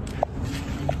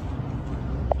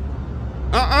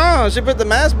 She put the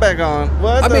mask back on.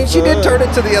 What? I mean, she did turn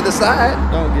it to the other side.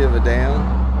 Don't give a damn.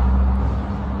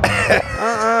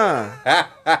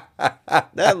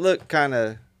 That looked kind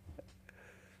of.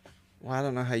 Well, I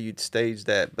don't know how you'd stage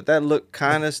that, but that looked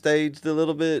kind of staged a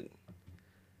little bit.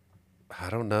 I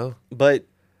don't know. But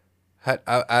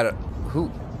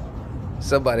who?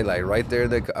 Somebody like right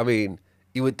there. I mean,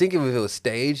 you would think if it was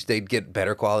staged, they'd get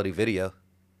better quality video.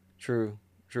 True.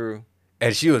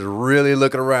 And she was really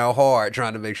looking around hard,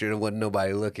 trying to make sure there wasn't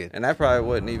nobody looking. And that probably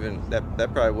wasn't even that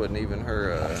probably wasn't even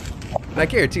her. I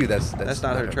guarantee you that's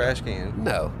not her trash can.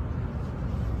 No,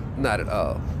 not at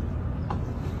all.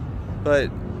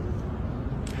 But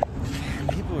man,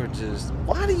 people are just.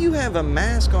 Why do you have a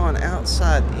mask on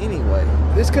outside anyway?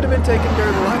 This could have been taken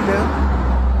during the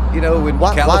lockdown. You know,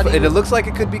 and it looks like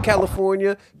it could be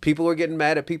California. People are getting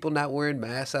mad at people not wearing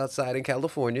masks outside in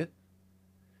California.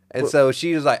 And so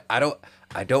she was like, I don't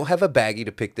have a baggie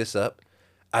to pick this up.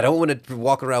 I don't want to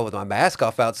walk around with my mask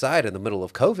off outside in the middle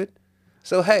of COVID.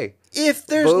 So, hey. If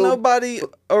there's nobody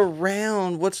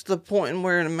around, what's the point in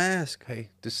wearing a mask?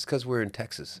 Hey, this is because we're in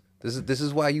Texas. This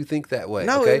is why you think that way.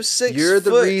 No, okay? it was 6 You're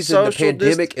the foot reason the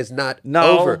pandemic is not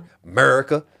over.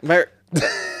 America.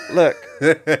 Look,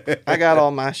 I got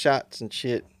all my shots and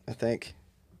shit, I think.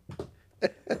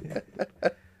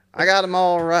 I got them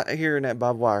all right here in that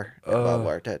barbed wire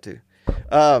tattoo.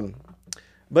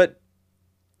 But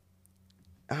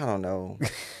I don't know.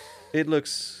 It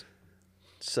looks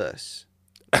sus.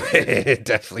 It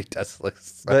definitely does look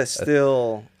sus. But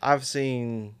still, I've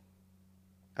seen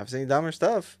dumber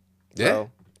stuff. Yeah.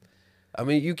 So. I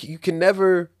mean, you can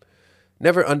never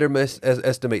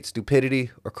underestimate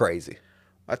stupidity or crazy.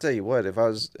 I tell you what, if I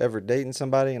was ever dating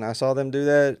somebody and I saw them do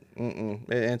that,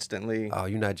 it instantly. Oh,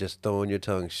 you're not just throwing your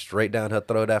tongue straight down her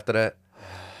throat after that?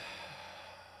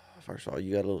 First of all,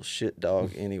 you got a little shit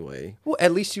dog anyway. Well,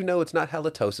 at least you know it's not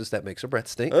halitosis that makes her breath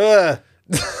stink. It's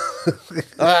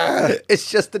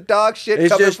just the dog shit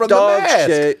coming from the mask. It's just dog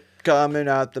shit coming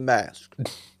out the mask.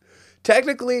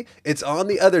 Technically, it's on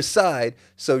the other side,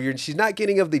 so she's not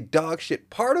getting of the dog shit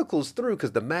particles through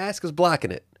because the mask is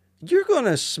blocking it. You're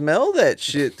gonna smell that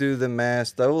shit through the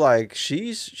mask, though. Like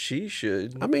she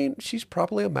should. I mean, she's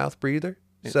probably a mouth breather,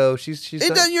 so she's.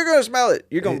 You're gonna smell it.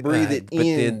 You're gonna breathe it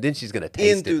in. But then she's gonna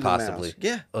taste it possibly.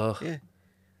 Yeah. Ugh. Yeah.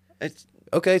 It's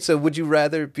okay. So would you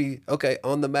rather be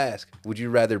on the mask? Would you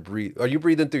rather breathe? Are you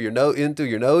breathing through your nose, in through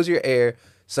your nose, your air?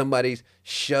 Somebody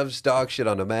shoves dog shit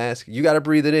on the mask. You got to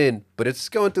breathe it in, but it's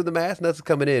going through the mask. Nothing's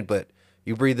coming in, but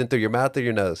you breathing through your mouth or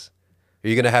your nose. Are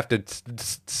you gonna have to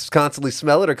constantly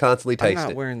smell it or constantly taste it? I'm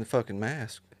not wearing the fucking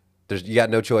mask. You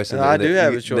got no choice. I do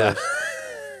have a choice.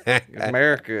 No.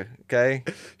 America, okay?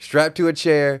 Strapped to a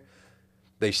chair,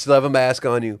 they shove a mask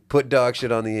on you, put dog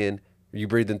shit on the end. Are you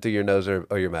breathing through your nose or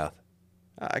your mouth?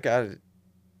 I got it.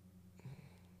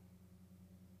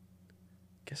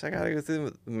 Guess I gotta go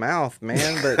through the mouth,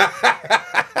 man. But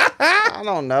I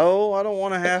don't know. I don't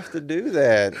want to have to do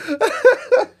that.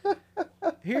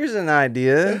 Here's an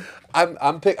idea.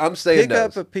 I'm saying pick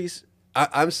up a piece.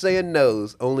 I'm saying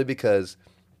nose only because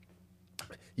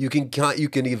you can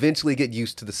eventually get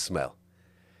used to the smell.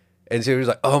 And so he's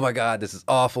like, oh my God, this is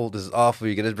awful. This is awful.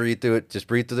 You're going to breathe through it. Just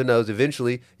breathe through the nose.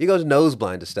 Eventually, he goes nose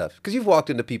blind to stuff. Because you've walked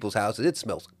into people's houses. It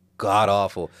smells god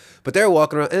awful. But they're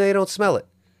walking around and they don't smell it.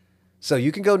 So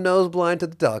you can go nose blind to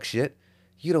the dog shit.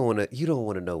 You don't want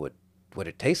to know what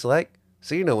it tastes like.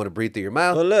 So you don't want to breathe through your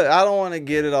mouth. Well, look, I don't want to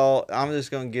get it all. I'm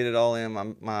just gonna get it all in my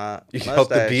You mustache. hope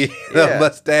the Yeah.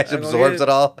 mustache I'm gonna absorbs get it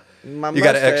all. My You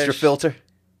got an extra mustache- filter.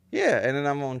 Yeah, and then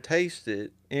I'm gonna taste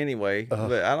it anyway.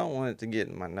 But I don't want it to get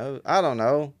in my nose. I don't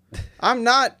know. I'm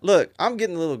not. Look, I'm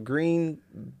getting a little green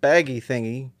baggy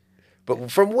thingy.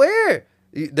 But from where?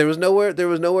 There was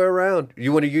nowhere around.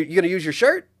 You gonna use your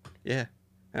shirt? Yeah,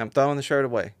 and I'm throwing the shirt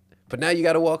away. But now you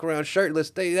got to walk around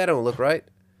shirtless. That don't look right.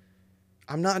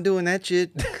 I'm not doing that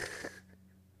shit.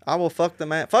 I will fuck the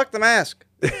mask. Fuck the mask.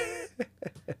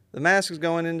 The mask is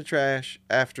going in the trash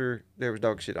after there was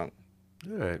dog shit on it.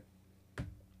 All right.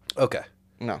 Okay.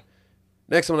 No.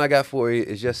 Next one I got for you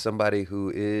is just somebody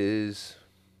who is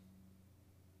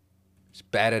just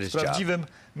bad at his job. prawdziwym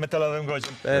metalowym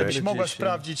godziem. Bad Byś mogła magician.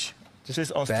 sprawdzić, czy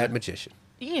jest ostry. Bad magician.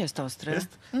 Jest ostry. Jest?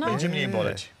 No. Będzie mniej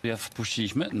boleć. Ja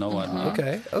wpuściliśmy? No ładnie.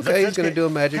 Okay. Za Okay. He's chwileczkę gonna do a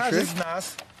magic każdy trick. z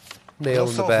nas Nail in the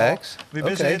losowo bags.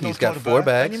 wybierze Okay. jedną He's got torbę,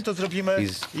 4 a nim bags. to zrobimy,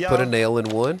 He's ja put a nail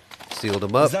in one, sealed them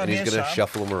up, and he's zamieszam, gonna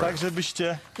shuffle them tak around.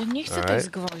 żebyście... Ja nie chcę Alright. tej z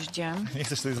gwoździem. Nie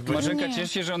chcesz sobie zgłosić? Marzenka Nie.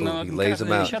 cieszy się, że on Boom, na he tym lays them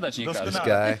każdy out. siadać nie każe. This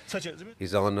Doskonale. guy, Słuchajcie,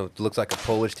 he's on looks like a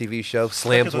Polish TV show,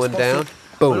 slams to one sposób down,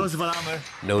 boom. rozwalamy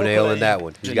No po nail in kolei. that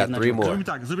one. He's got 3 more. Zrobimy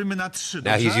tak, zrobimy na 3, Now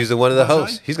dobrze? he's using one of the Uważaj.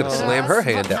 hosts. He's gonna slam her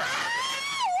hand out.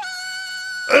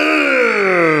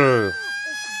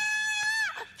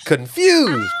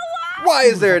 Confused. Why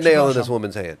is there a nail in this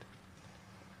woman's hand?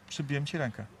 Przybiłem ci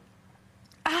rękę.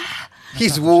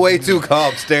 He's way too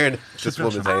calm staring at this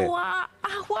woman's hand. Ała,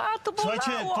 ała, to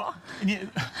Słuchajcie, bolało. nie,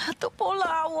 To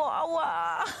bolało,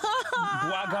 ała.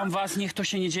 Błagam was, niech to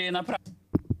się nie dzieje naprawdę.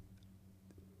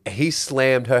 He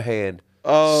slammed her hand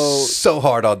Oh, so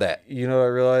hard on that. you know what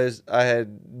I realized? I had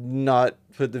not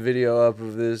put the video up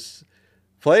of this.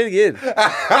 Play it again.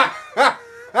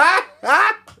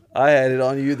 I had it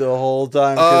on you the whole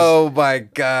time. 'Cause Oh my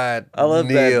God. I love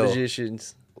Neil. bad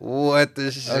magicians. What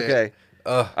the shit? Okay.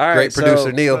 All right, great so-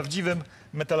 producer Neil. prawdziwym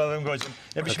metalowym godziem.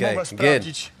 Jakbyś Okay, mogła again.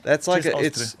 sprawdzić, That's like czy a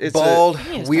jest it's ostry. it's Bald,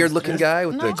 Jest weird looking ostry. guy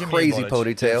with No. the crazy Boleć.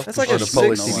 ponytail That's like on a a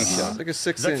Polish six. TV show. It's like a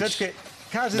Za 6-inch chwileczkę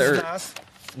każdy There- z nas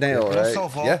nail, right?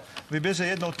 losowo Yeah. wybierze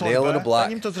jedną Nail in a torbę, block.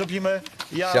 zanim to zrobimy,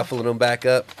 ja Shuffling them back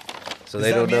up so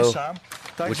they don't know zamieszam,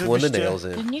 tak which one the żebyście...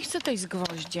 nail's Ja in. nie chcę tej z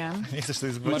gwoździem. Nie chcesz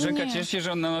sobie zgłosić? Marzenka Nie. cieszy się,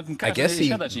 że on na tym I każdy guess he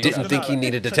siadać nie didn't każe. think he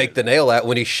needed to take the nail out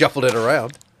when he shuffled it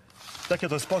around. Taki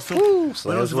oto sposób Slams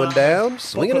one rozwalamy down, po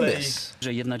swing and a kolei. miss.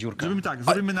 Że jedna dziurka. Zrobimy tak,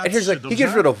 zrobimy na And here's 3, like, he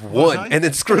gets rid of one Uważaj. and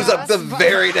then screws up the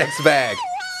very next bag.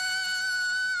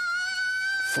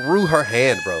 Through her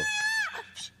hand, bro.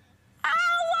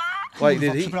 Wait,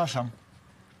 did he? Przepraszam.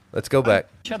 Let's go back.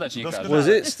 Siadać nie każe. Was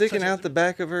it sticking out the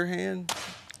back of her hand?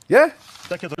 Yeah,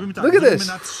 Takie to. Zrobimy tak, look at zrobimy this.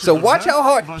 na 3, So watch how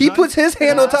hard he Uważaj. puts his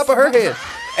hand on top of her hand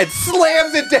and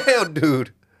slams it down,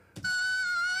 dude.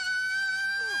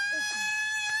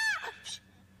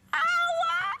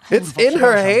 It's in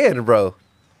her hand, bro.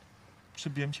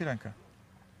 Przybiłem ci rękę.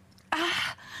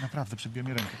 Naprawdę, przybiłem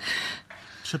mi rękę.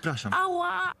 Przepraszam.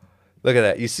 Ała. Look at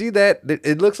that. You see that?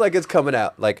 It looks like it's coming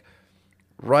out. Like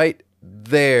right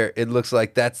there, it looks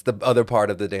like that's the other part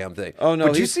of the damn thing. Oh no!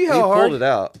 But you see he how hard? pulled it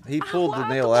out. He pulled the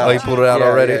nail out. Oh, he pulled it out Yeah,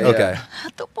 already? yeah, yeah. Okay.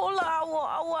 To bolało,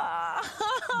 ała.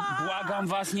 Błagam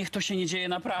was, niech to się nie dzieje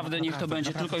naprawdę, niech to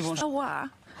będzie tylko i wyłącznie. Ała.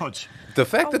 Chodź. The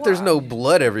fact that there's no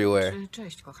blood everywhere.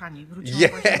 Cześć, kochani. Wróciłam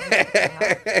Yeah. właśnie ze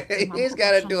szpitala. Mam He's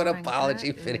gotta do an popatrzoną apology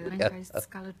rękę. video. Ręka jest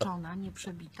skaleczona, nie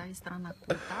przebita, jest rana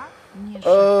kuta, nie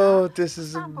Oh, szyta. this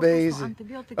is Mam po prostu amazing.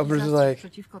 antybiotyki I'm just zastrzyk like,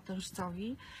 przeciwko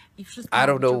tężcowi i wszystko I don't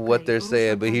ma być know what okej. they're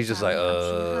saying, but Ruszam he's just palcami, like, a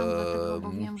przyjechałam dlatego,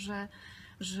 bo wiem, że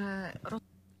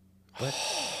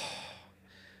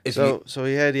It's So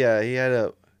he had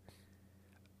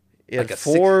Like a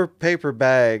 4 paper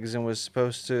bags and was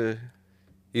supposed to.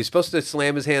 He's supposed to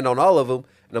slam his hand on all of them,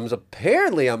 and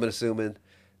I'm assuming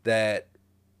that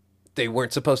they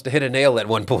weren't supposed to hit a nail at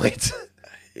one point.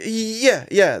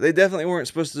 Yeah, they definitely weren't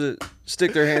supposed to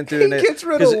stick their hand through He the nail. gets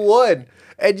rid of one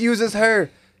and uses her.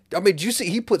 I mean, do you see?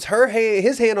 He puts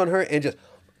his hand on her and just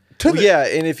Well, yeah,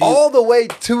 and if you all the way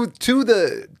to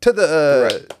the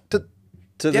Right. to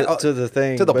to the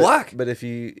thing to the block. But if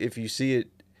you see it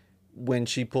when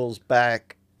she pulls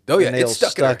back, Oh, yeah, the it's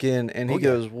nail's stuck in her. in, and he Oh, yeah.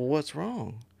 goes, "Well, what's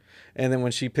wrong?" And then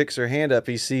when she picks her hand up,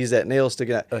 he sees that nail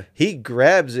sticking out. He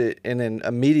grabs it and then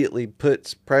immediately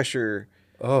puts pressure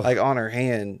like on her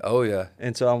hand. Oh yeah.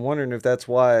 And so I'm wondering if that's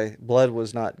why blood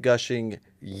was not gushing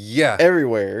Yeah.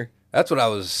 everywhere. That's what I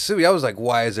was assuming. I was like,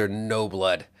 why is there no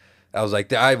blood? I was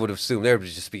like, I would have assumed there would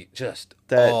just be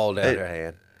all down her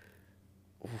hand.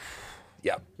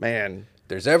 Yeah. Man,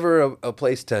 There's ever a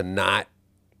place to not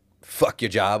fuck your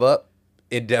job up,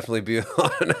 it'd definitely be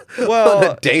on, on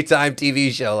a daytime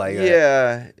TV show like that.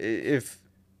 yeah, if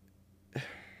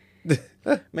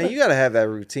man, you got to have that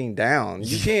routine down.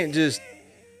 You can't just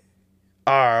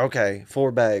okay,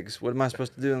 4 bags. What am I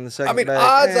supposed to do on the second I mean, bag?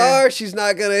 odds are she's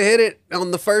not gonna hit it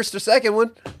on the first or second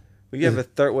one. we have a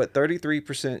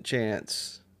 33%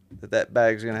 chance that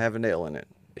bag's going to have a nail in it.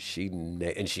 She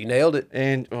nailed it.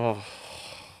 And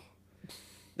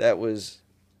that was.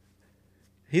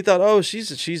 He thought, oh,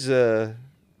 she's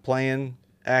playing,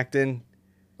 acting.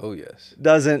 Oh yes.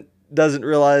 Doesn't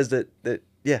realize that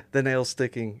yeah, the nail's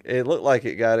sticking. It looked like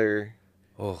it got her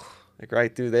Oh. like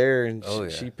right through there, and Oh, yeah.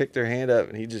 she picked her hand up,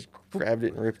 and he just grabbed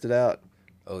it and ripped it out.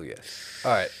 Oh yes.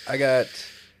 All right, I got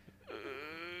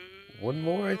one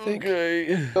more. I think.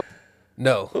 Okay.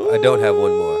 No, I don't have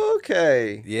one more.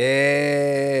 Okay.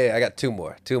 Yeah, I got two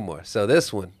more. So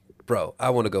this one, bro,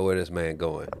 I want to go where this man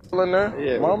going.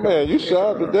 Yeah, my man, you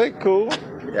shot today, cool.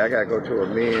 Yeah, I gotta go to a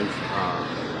men's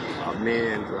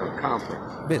conference.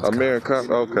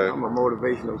 Okay. I'm a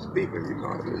motivational speaker, you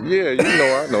know. Yeah, you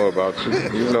know I know about you.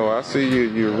 You know, I see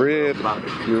you read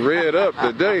up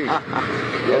today.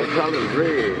 Your color's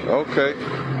red.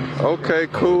 Okay,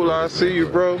 cool. I see you,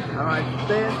 bro. All right,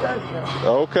 stay in touch now.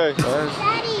 Okay.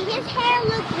 Daddy, his hair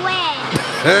looks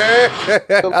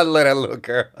wet. I let that little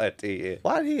girl at the end.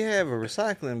 Why do he have a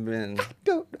recycling bin?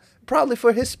 Probably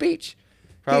for his speech.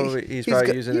 He's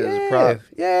probably using it as a prop.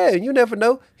 Yeah, you never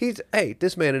know.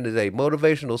 This man is a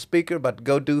motivational speaker about to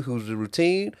go do who's a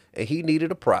routine, and he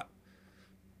needed a prop.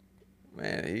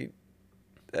 Man,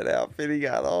 that outfit he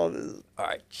got on is. All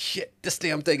right, shit. This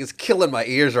damn thing is killing my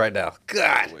ears right now.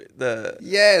 God.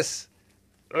 Yes.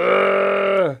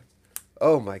 Oh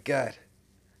my God.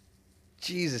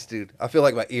 Jesus, dude. I feel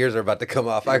like my ears are about to come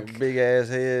off. Big ass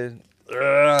head.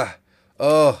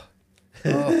 Oh.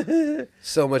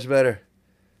 So much better.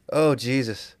 Oh,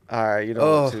 Jesus. All right, you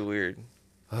don't look too weird.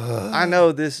 I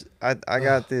know this. I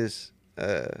got this.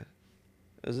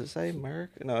 Does it say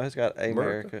America? No, it's got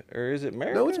America. Or is it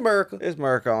America? No, it's America. It's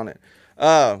America on it.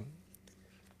 I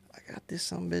got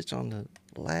this bitch on the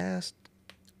last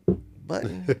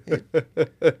button.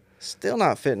 Still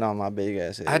not fitting on my big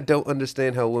ass head. I don't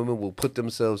understand how women will put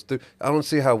themselves through. I don't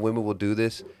see how women will do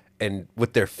this and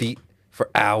with their feet for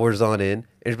hours on end.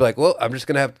 And be like, well, I'm just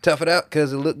going to have to tough it out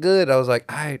because it looked good. I was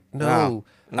like, no.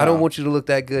 I don't want you to look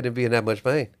that good and be in that much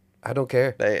pain. I don't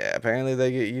care. Apparently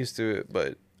they get used to it,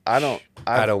 but I don't.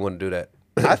 I don't want to do that.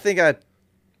 I think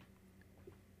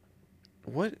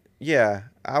what? Yeah,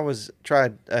 I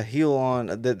tried a heel on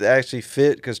that actually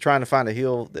fit, because trying to find a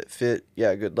heel that fit,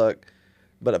 yeah, good luck.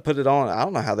 But I put it on. I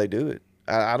don't know how they do it.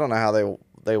 I don't know how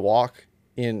they walk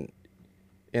in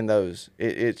those.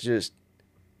 It's just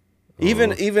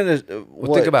even as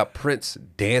well, think about Prince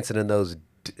dancing in those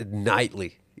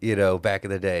nightly. You know, back in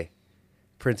the day,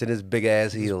 Prince in his big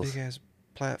ass heels, big ass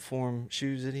platform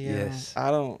shoes that he had. Yes.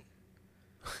 I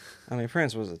mean,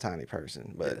 Prince was a tiny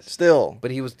person, but still.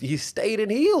 But he stayed in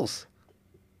heels.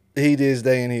 He did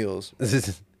stay in heels.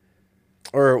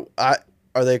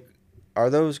 Are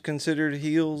those considered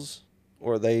heels?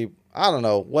 Or I don't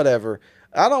know, whatever.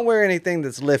 I don't wear anything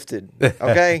that's lifted,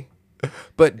 okay?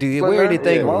 But do you wear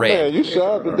anything my red? Man, you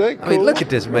shot today, cool. I mean, look at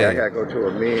this man. I gotta go to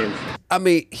a men's. I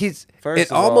mean, he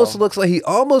almost looks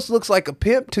like a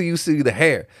pimp till you see the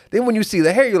hair. Then when you see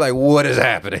the hair, you're like, what is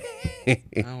happening? I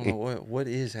don't know what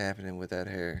is happening with that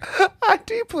hair. I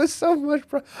do put so much.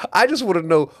 I just want to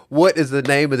know what is the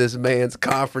name of this man's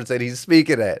conference that he's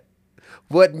speaking at.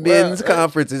 What men's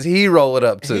conference is he rolling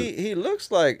up to? He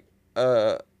looks like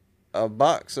a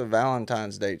box of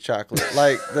Valentine's Day chocolate,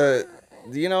 like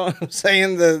you know what I'm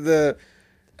saying? It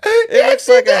looks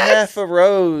like a half a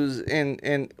rose, and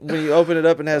when you open it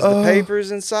up, and has the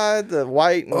papers inside, the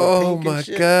white and the pink and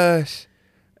shit. Gosh.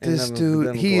 And This them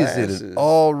dude, he is in glasses. an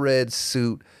all red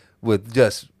suit with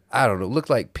just, I don't know,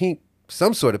 looked like pink,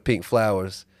 some sort of pink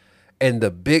flowers. And the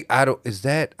big, what is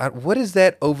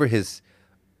that over his,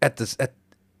 is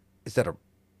that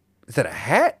a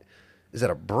hat? Is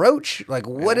that a brooch? Like,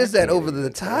 what is that over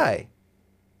the tie?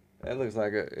 It looks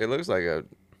like a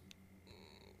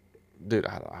dude.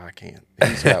 I can't.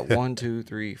 He's got 1, 2,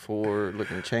 3, 4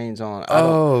 looking chains on.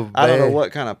 I don't know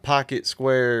what kind of pocket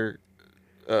square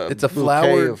It's a bouquet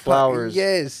flower of flowers.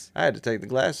 Yes. I had to take the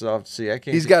glasses off to see. I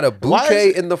can't. He's see. got a Why is bouquet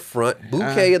it- in the front,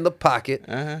 bouquet in the pocket,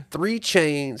 3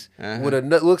 chains with a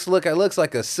looks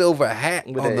like a silver hat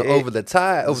With on a- the over the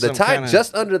tie some tie kinda-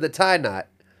 just under the tie knot.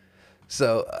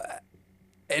 So,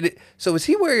 so is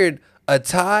he wearing a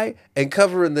tie and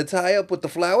covering the tie up with the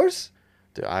flowers,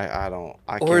 Dude, I don't.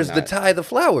 I or is the cannot. tie the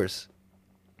flowers?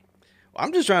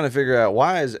 I'm just trying to figure out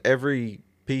why is every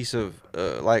piece of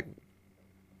like,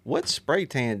 what spray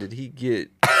tan did he get?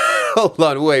 Hold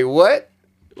on, wait, what?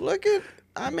 Look at.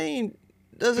 I mean,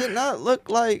 does it not look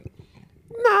like?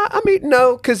 Nah, I mean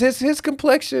no, cause his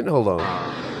complexion. Hold on,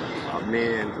 A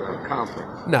men's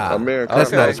conference. nah, American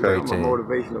that's not a Conference. spray I'm a tan.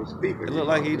 motivational speaker. It looked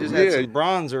like he just had some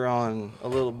bronzer on a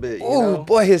little bit. You Oh know?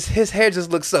 boy, his hair just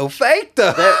looks so fake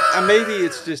though. Maybe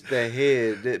it's just the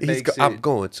head that makes I'm it.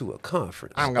 going to a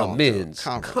conference. I'm going a to a men's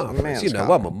conference, a men's You know,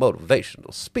 conference. I'm a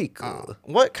motivational speaker.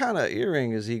 What kind of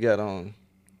earring has he got on?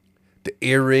 The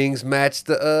earrings match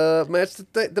the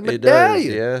It does,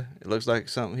 medallion. yeah. It looks like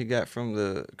something he got from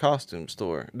the costume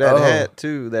store. That Oh. hat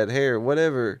too, that hair,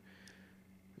 whatever.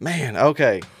 Man,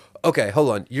 okay. Okay, hold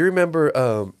on. You remember?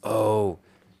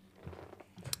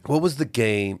 What was the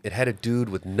game? It had a dude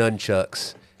with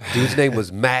nunchucks. Dude's name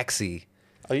was Maxie.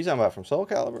 Oh, you talking about from Soul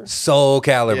Calibur? Soul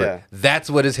Calibur. Yeah. That's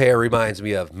what his hair reminds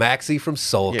me of. Maxie from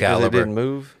Soul Yeah, 'cause it Calibur. didn't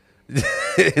move.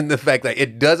 In the fact that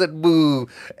it doesn't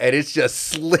move and it's just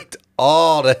slicked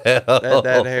all to hell.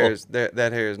 That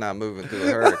hair is not moving through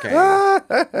the hurricane.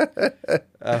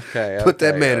 Okay. Put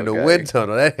that okay, man in a okay. wind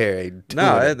tunnel. That hair ain't doing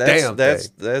No, a damn that's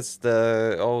thing. that's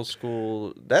the old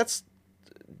school.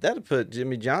 That'll put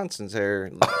Jimmy Johnson's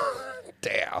hair.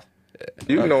 Damn.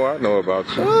 You know I know about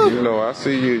you. You know I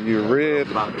see you. You red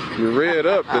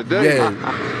up today.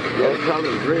 Yeah. Your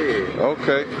color's red.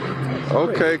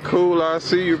 Okay, cool. I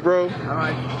see you, bro. All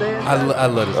right, stand I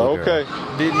love this little Okay.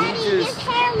 Did he Daddy, his just?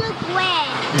 hair look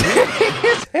wet.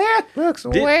 His hair looks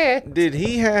wet. Did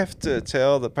he have to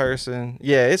tell the person?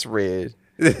 Yeah, it's red.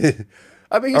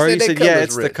 I mean, he Or said, he their said, yeah, color's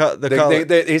it's the red.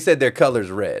 color. He said their color's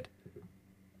red.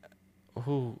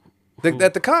 Who?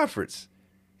 At the conference.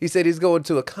 He said he's going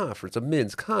to a conference, a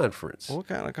men's conference. What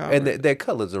kind of And conference? their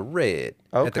colors are red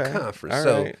at the Okay, conference. all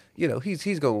So, right. you know,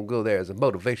 he's going to go there as a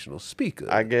motivational speaker.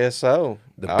 I guess so.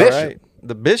 The All bishop. right.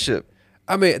 The bishop.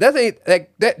 I mean, that ain't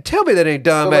that. Tell me that ain't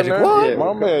Don Magic One.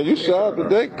 My man, you shot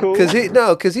today, cool. Because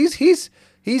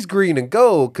he's green and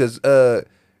gold. Because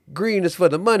green is for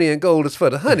the money and gold is for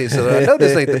the honey. So I know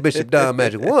this ain't the Bishop Don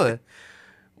Magic One.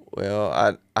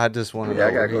 Well, I just want to know.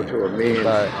 I gotta go to a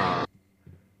men's.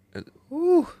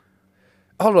 Ooh.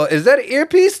 Hold on, is that an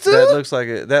earpiece too? That looks like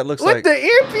it. That looks With like. the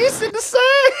earpiece in the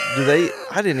side. Do they?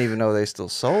 I didn't even know they still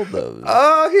sold those.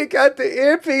 Oh, he got the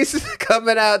earpieces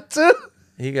coming out too.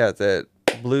 He got that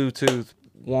Bluetooth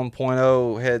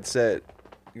 1.0 headset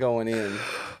going in.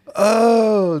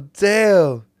 Oh,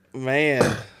 damn.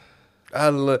 Man, I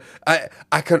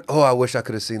wish I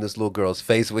could have seen this little girl's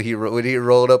face when he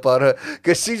rolled up on her,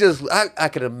 because she just I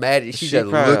can imagine she just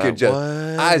probably looking like, just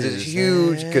 "What eyes just is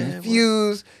huge, that?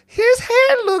 confused. His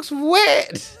hair looks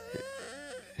wet.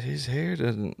 his hair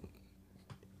doesn't.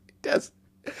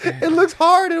 It looks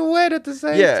hard and wet at the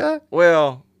same Yeah. time.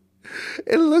 Well,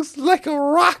 It looks like a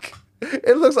rock.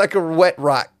 It looks like a wet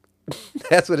rock.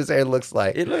 That's what his hair looks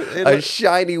like. A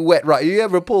shiny wet rock. You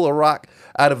ever pull a rock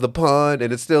out of the pond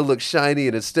and it still looks shiny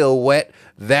and it's still wet?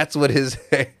 That's what his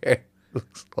hair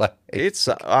looks like. it's.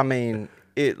 I mean,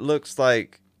 it looks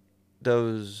like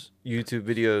those YouTube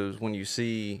videos when you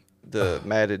see the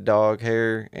matted dog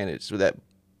hair and it's that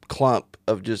clump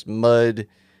of just mud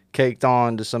caked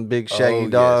on to some big shaggy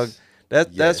dog. yes.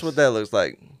 That's what that looks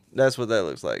like. That's what that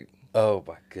looks like. Oh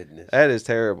my goodness. That is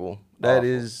terrible. That Awful.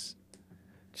 is.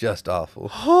 Just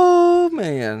awful. Oh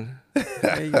man,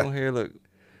 how you gonna hair look?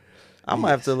 I'm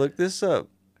gonna have to look this up.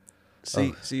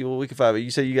 See what we can find. But you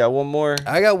said you got one more.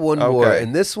 I got one more, Okay.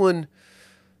 and this one,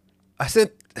 I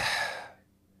sent.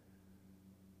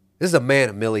 This is a man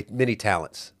of many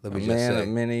talents. Let A me just man say, of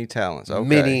many talents.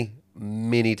 Okay.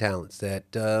 many talents. That,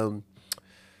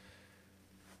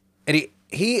 and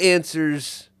he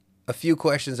answers a few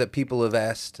questions that people have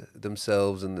asked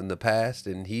themselves in the past,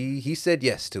 and he said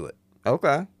yes to it.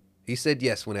 Okay. He said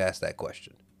yes when asked that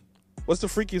question. What's the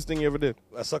freakiest thing you ever did?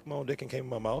 I sucked my own dick and came in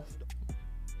my mouth.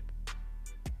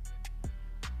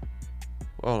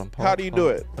 Hold on. How do you do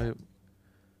it? Wait.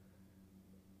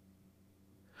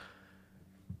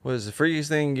 What is the freakiest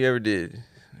thing you ever did?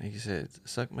 He said,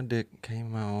 "Suck my dick, came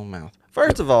in my own mouth."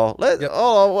 First of all, hold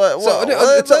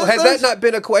on. So has that not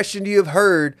been a question you have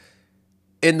heard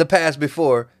in the past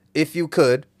before? If you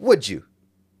could, would you?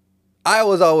 I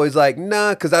was always like,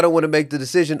 nah, because I don't want to make the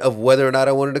decision of whether or not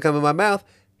I wanted to come in my mouth.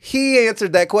 He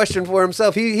answered that question for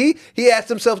himself. He asked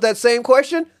himself that same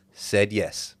question, said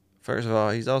yes. First of all,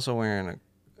 he's also wearing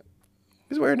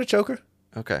He's wearing a choker.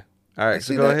 Okay. All right.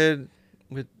 So see go that. ahead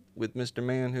with Mr.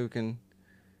 Man, who can.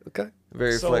 Okay.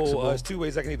 Very So flexible. there's two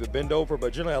ways I can either bend over,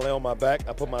 but generally I lay on my back,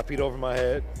 I put my feet over my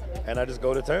head, and I just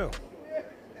go to town.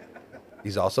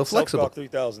 He's also flexible. Self-talk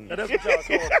 3000. That's what y'all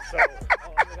calling it. So, I'm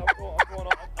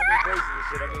embracing this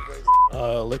shit. I'm embracing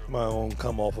it. Lick my own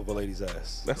cum off of a lady's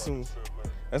ass. That's some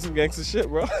gangster shit,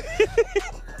 bro.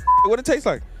 What it tastes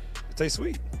like? It tastes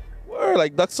sweet. Word,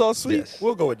 like duck sauce sweet? Yes.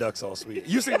 We'll go with duck sauce sweet.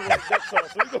 You see me like duck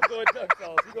sauce, so we gonna go with duck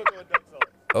sauce. We gonna go with duck sauce.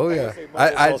 Oh yeah. say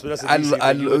mumbo sauce, but that's a DC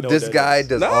thing. You would know This what that guy is.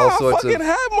 does Nah, all I sorts fucking of.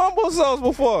 had mumbo sauce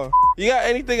before. You got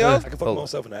anything else? I can fuck Hold on.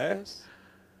 myself in the ass.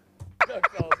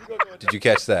 Duck sauce. We gonna go with Did you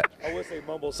catch that? I would say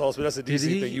mumbo sauce, but that's a DC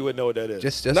he- thing. You would know what that is.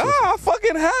 Just Nah, listen. I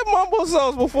fucking had mumbo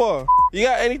sauce before. You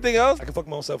got anything else? I can fuck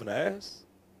myself in the ass.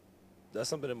 That's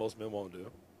something that most men won't do.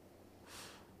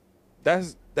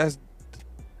 That's.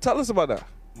 Tell us about that.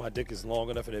 My dick is long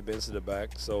enough and it bends to the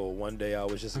back. So one day I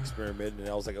was just experimenting and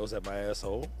I was like, it was at my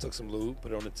asshole. Took some lube,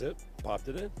 put it on the tip, popped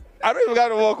it in. I don't even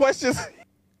got no more questions.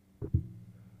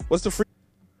 What's the free?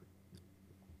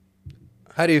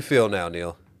 How do you feel now,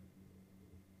 Neil?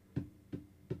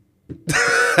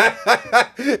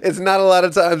 It's not a lot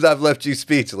of times I've left you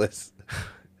speechless.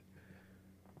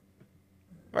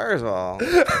 First of all,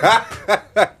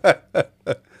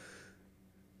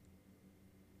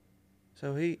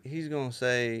 so he's gonna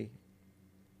say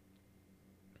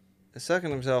sucking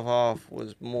himself off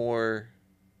was more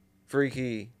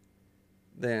freaky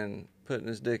than putting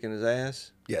his dick in his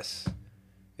ass. Yes.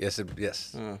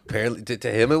 Yes. Oh. Apparently,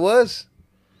 to him it was.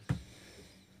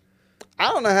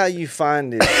 I don't know how you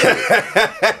find this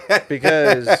shit,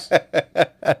 because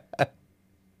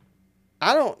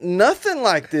nothing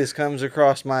like this comes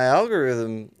across my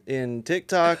algorithm in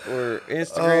TikTok or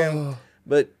Instagram.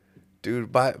 But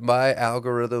dude, my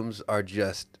algorithms are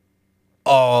just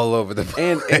all over the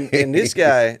place. And this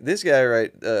guy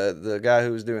right, the guy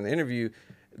who was doing the interview,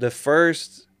 the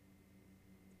first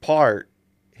part,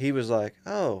 he was like,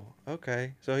 "Oh,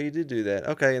 okay, so he did do that,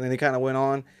 okay," and then he kind of went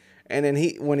on, and then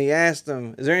when he asked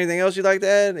him, "Is there anything else you'd like to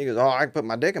add?" And he goes, "Oh, I can put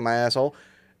my dick in my asshole."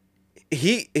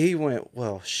 He went,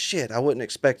 "Well, shit, I wasn't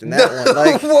expecting that one."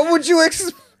 Like, what would you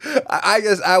expect? I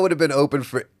guess I would have been open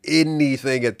for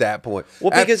anything at that point. Well,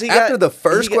 because after the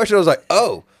first question, I was like,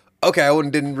 "Oh, okay." I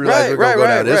didn't realize we were going to go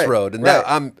down this road, and now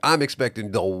I'm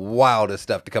expecting the wildest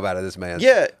stuff to come out of this man.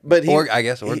 Yeah, but or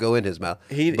go in his mouth.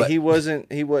 He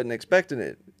wasn't expecting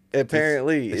it.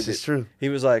 Apparently, this is true. He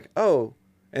was like, "Oh,"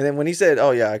 and then when he said,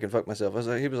 "Oh yeah, I can fuck myself,"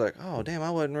 he was like, "Oh damn, I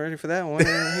wasn't ready for that one."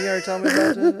 And he already told me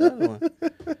about the other one.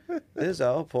 This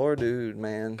poor dude,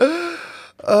 man.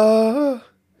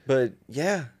 But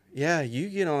yeah, you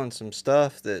get on some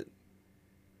stuff that,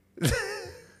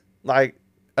 like,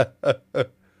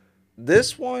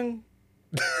 this one,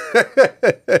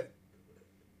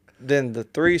 then the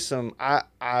threesome. I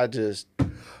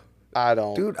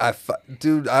don't.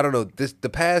 Dude, I don't know. The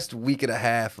past week and a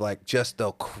half, like, just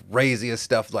the craziest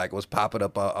stuff like was popping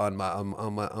up on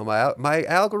my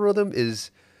algorithm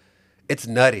it's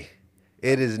nutty.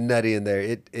 It is nutty in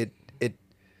there.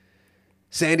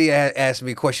 Sandy asked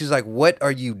me a question. She's like, "What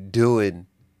are you doing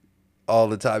all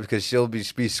the time?" Because she'll be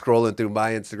scrolling through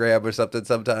my Instagram or something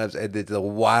sometimes, and the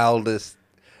wildest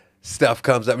stuff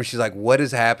comes up, and she's like, "What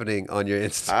is happening on your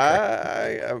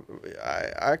Instagram?"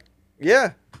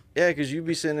 Yeah, because you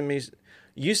be sending me.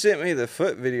 You sent me the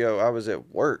foot video. I was at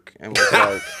work and was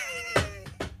like,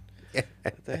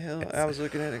 "What the hell?" I was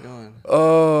looking at it going,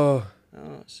 "Oh, I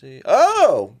don't see.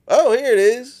 Oh, here it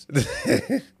is."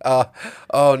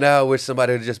 Now I wish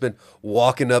somebody had just been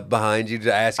walking up behind you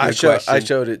to ask you a question. I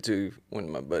showed it to one of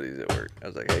my buddies at work. I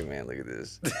was like, "Hey man, look at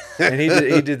this," and he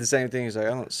did the same thing. He's like,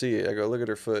 "I don't see it." I go, "Look at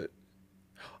her foot."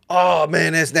 Oh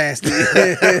man, that's nasty.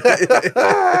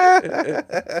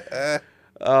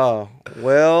 Oh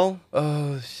well.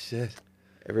 Oh shit.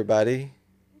 Everybody,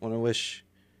 want to wish.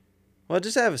 Well,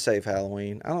 just have a safe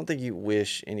Halloween. I don't think you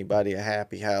wish anybody a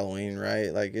happy Halloween,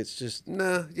 right? Like, it's just...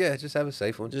 No, yeah, just have a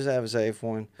safe one. Just have a safe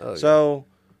one. Oh, so,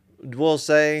 we'll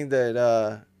say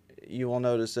that you will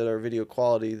notice that our video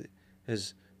quality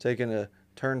has taken a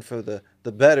turn for the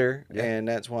better, and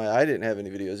that's why I didn't have any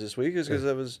videos this week, is because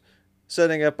I was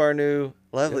setting up our new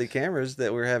lovely cameras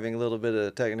that we're having a little bit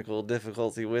of technical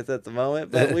difficulty with at the moment,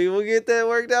 but we will get that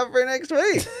worked out for next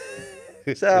week.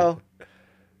 So...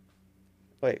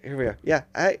 Wait, here we go. Yeah,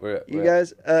 hey, you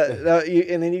guys. No,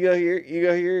 and then you go here,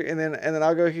 and then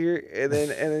I'll go here, and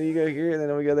then you go here, and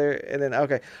then we go there, and then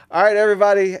okay. All right,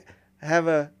 everybody, have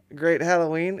a great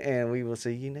Halloween, and we will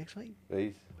see you next week.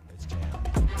 Peace.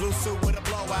 Blue suit with a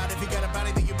blowout. You gotta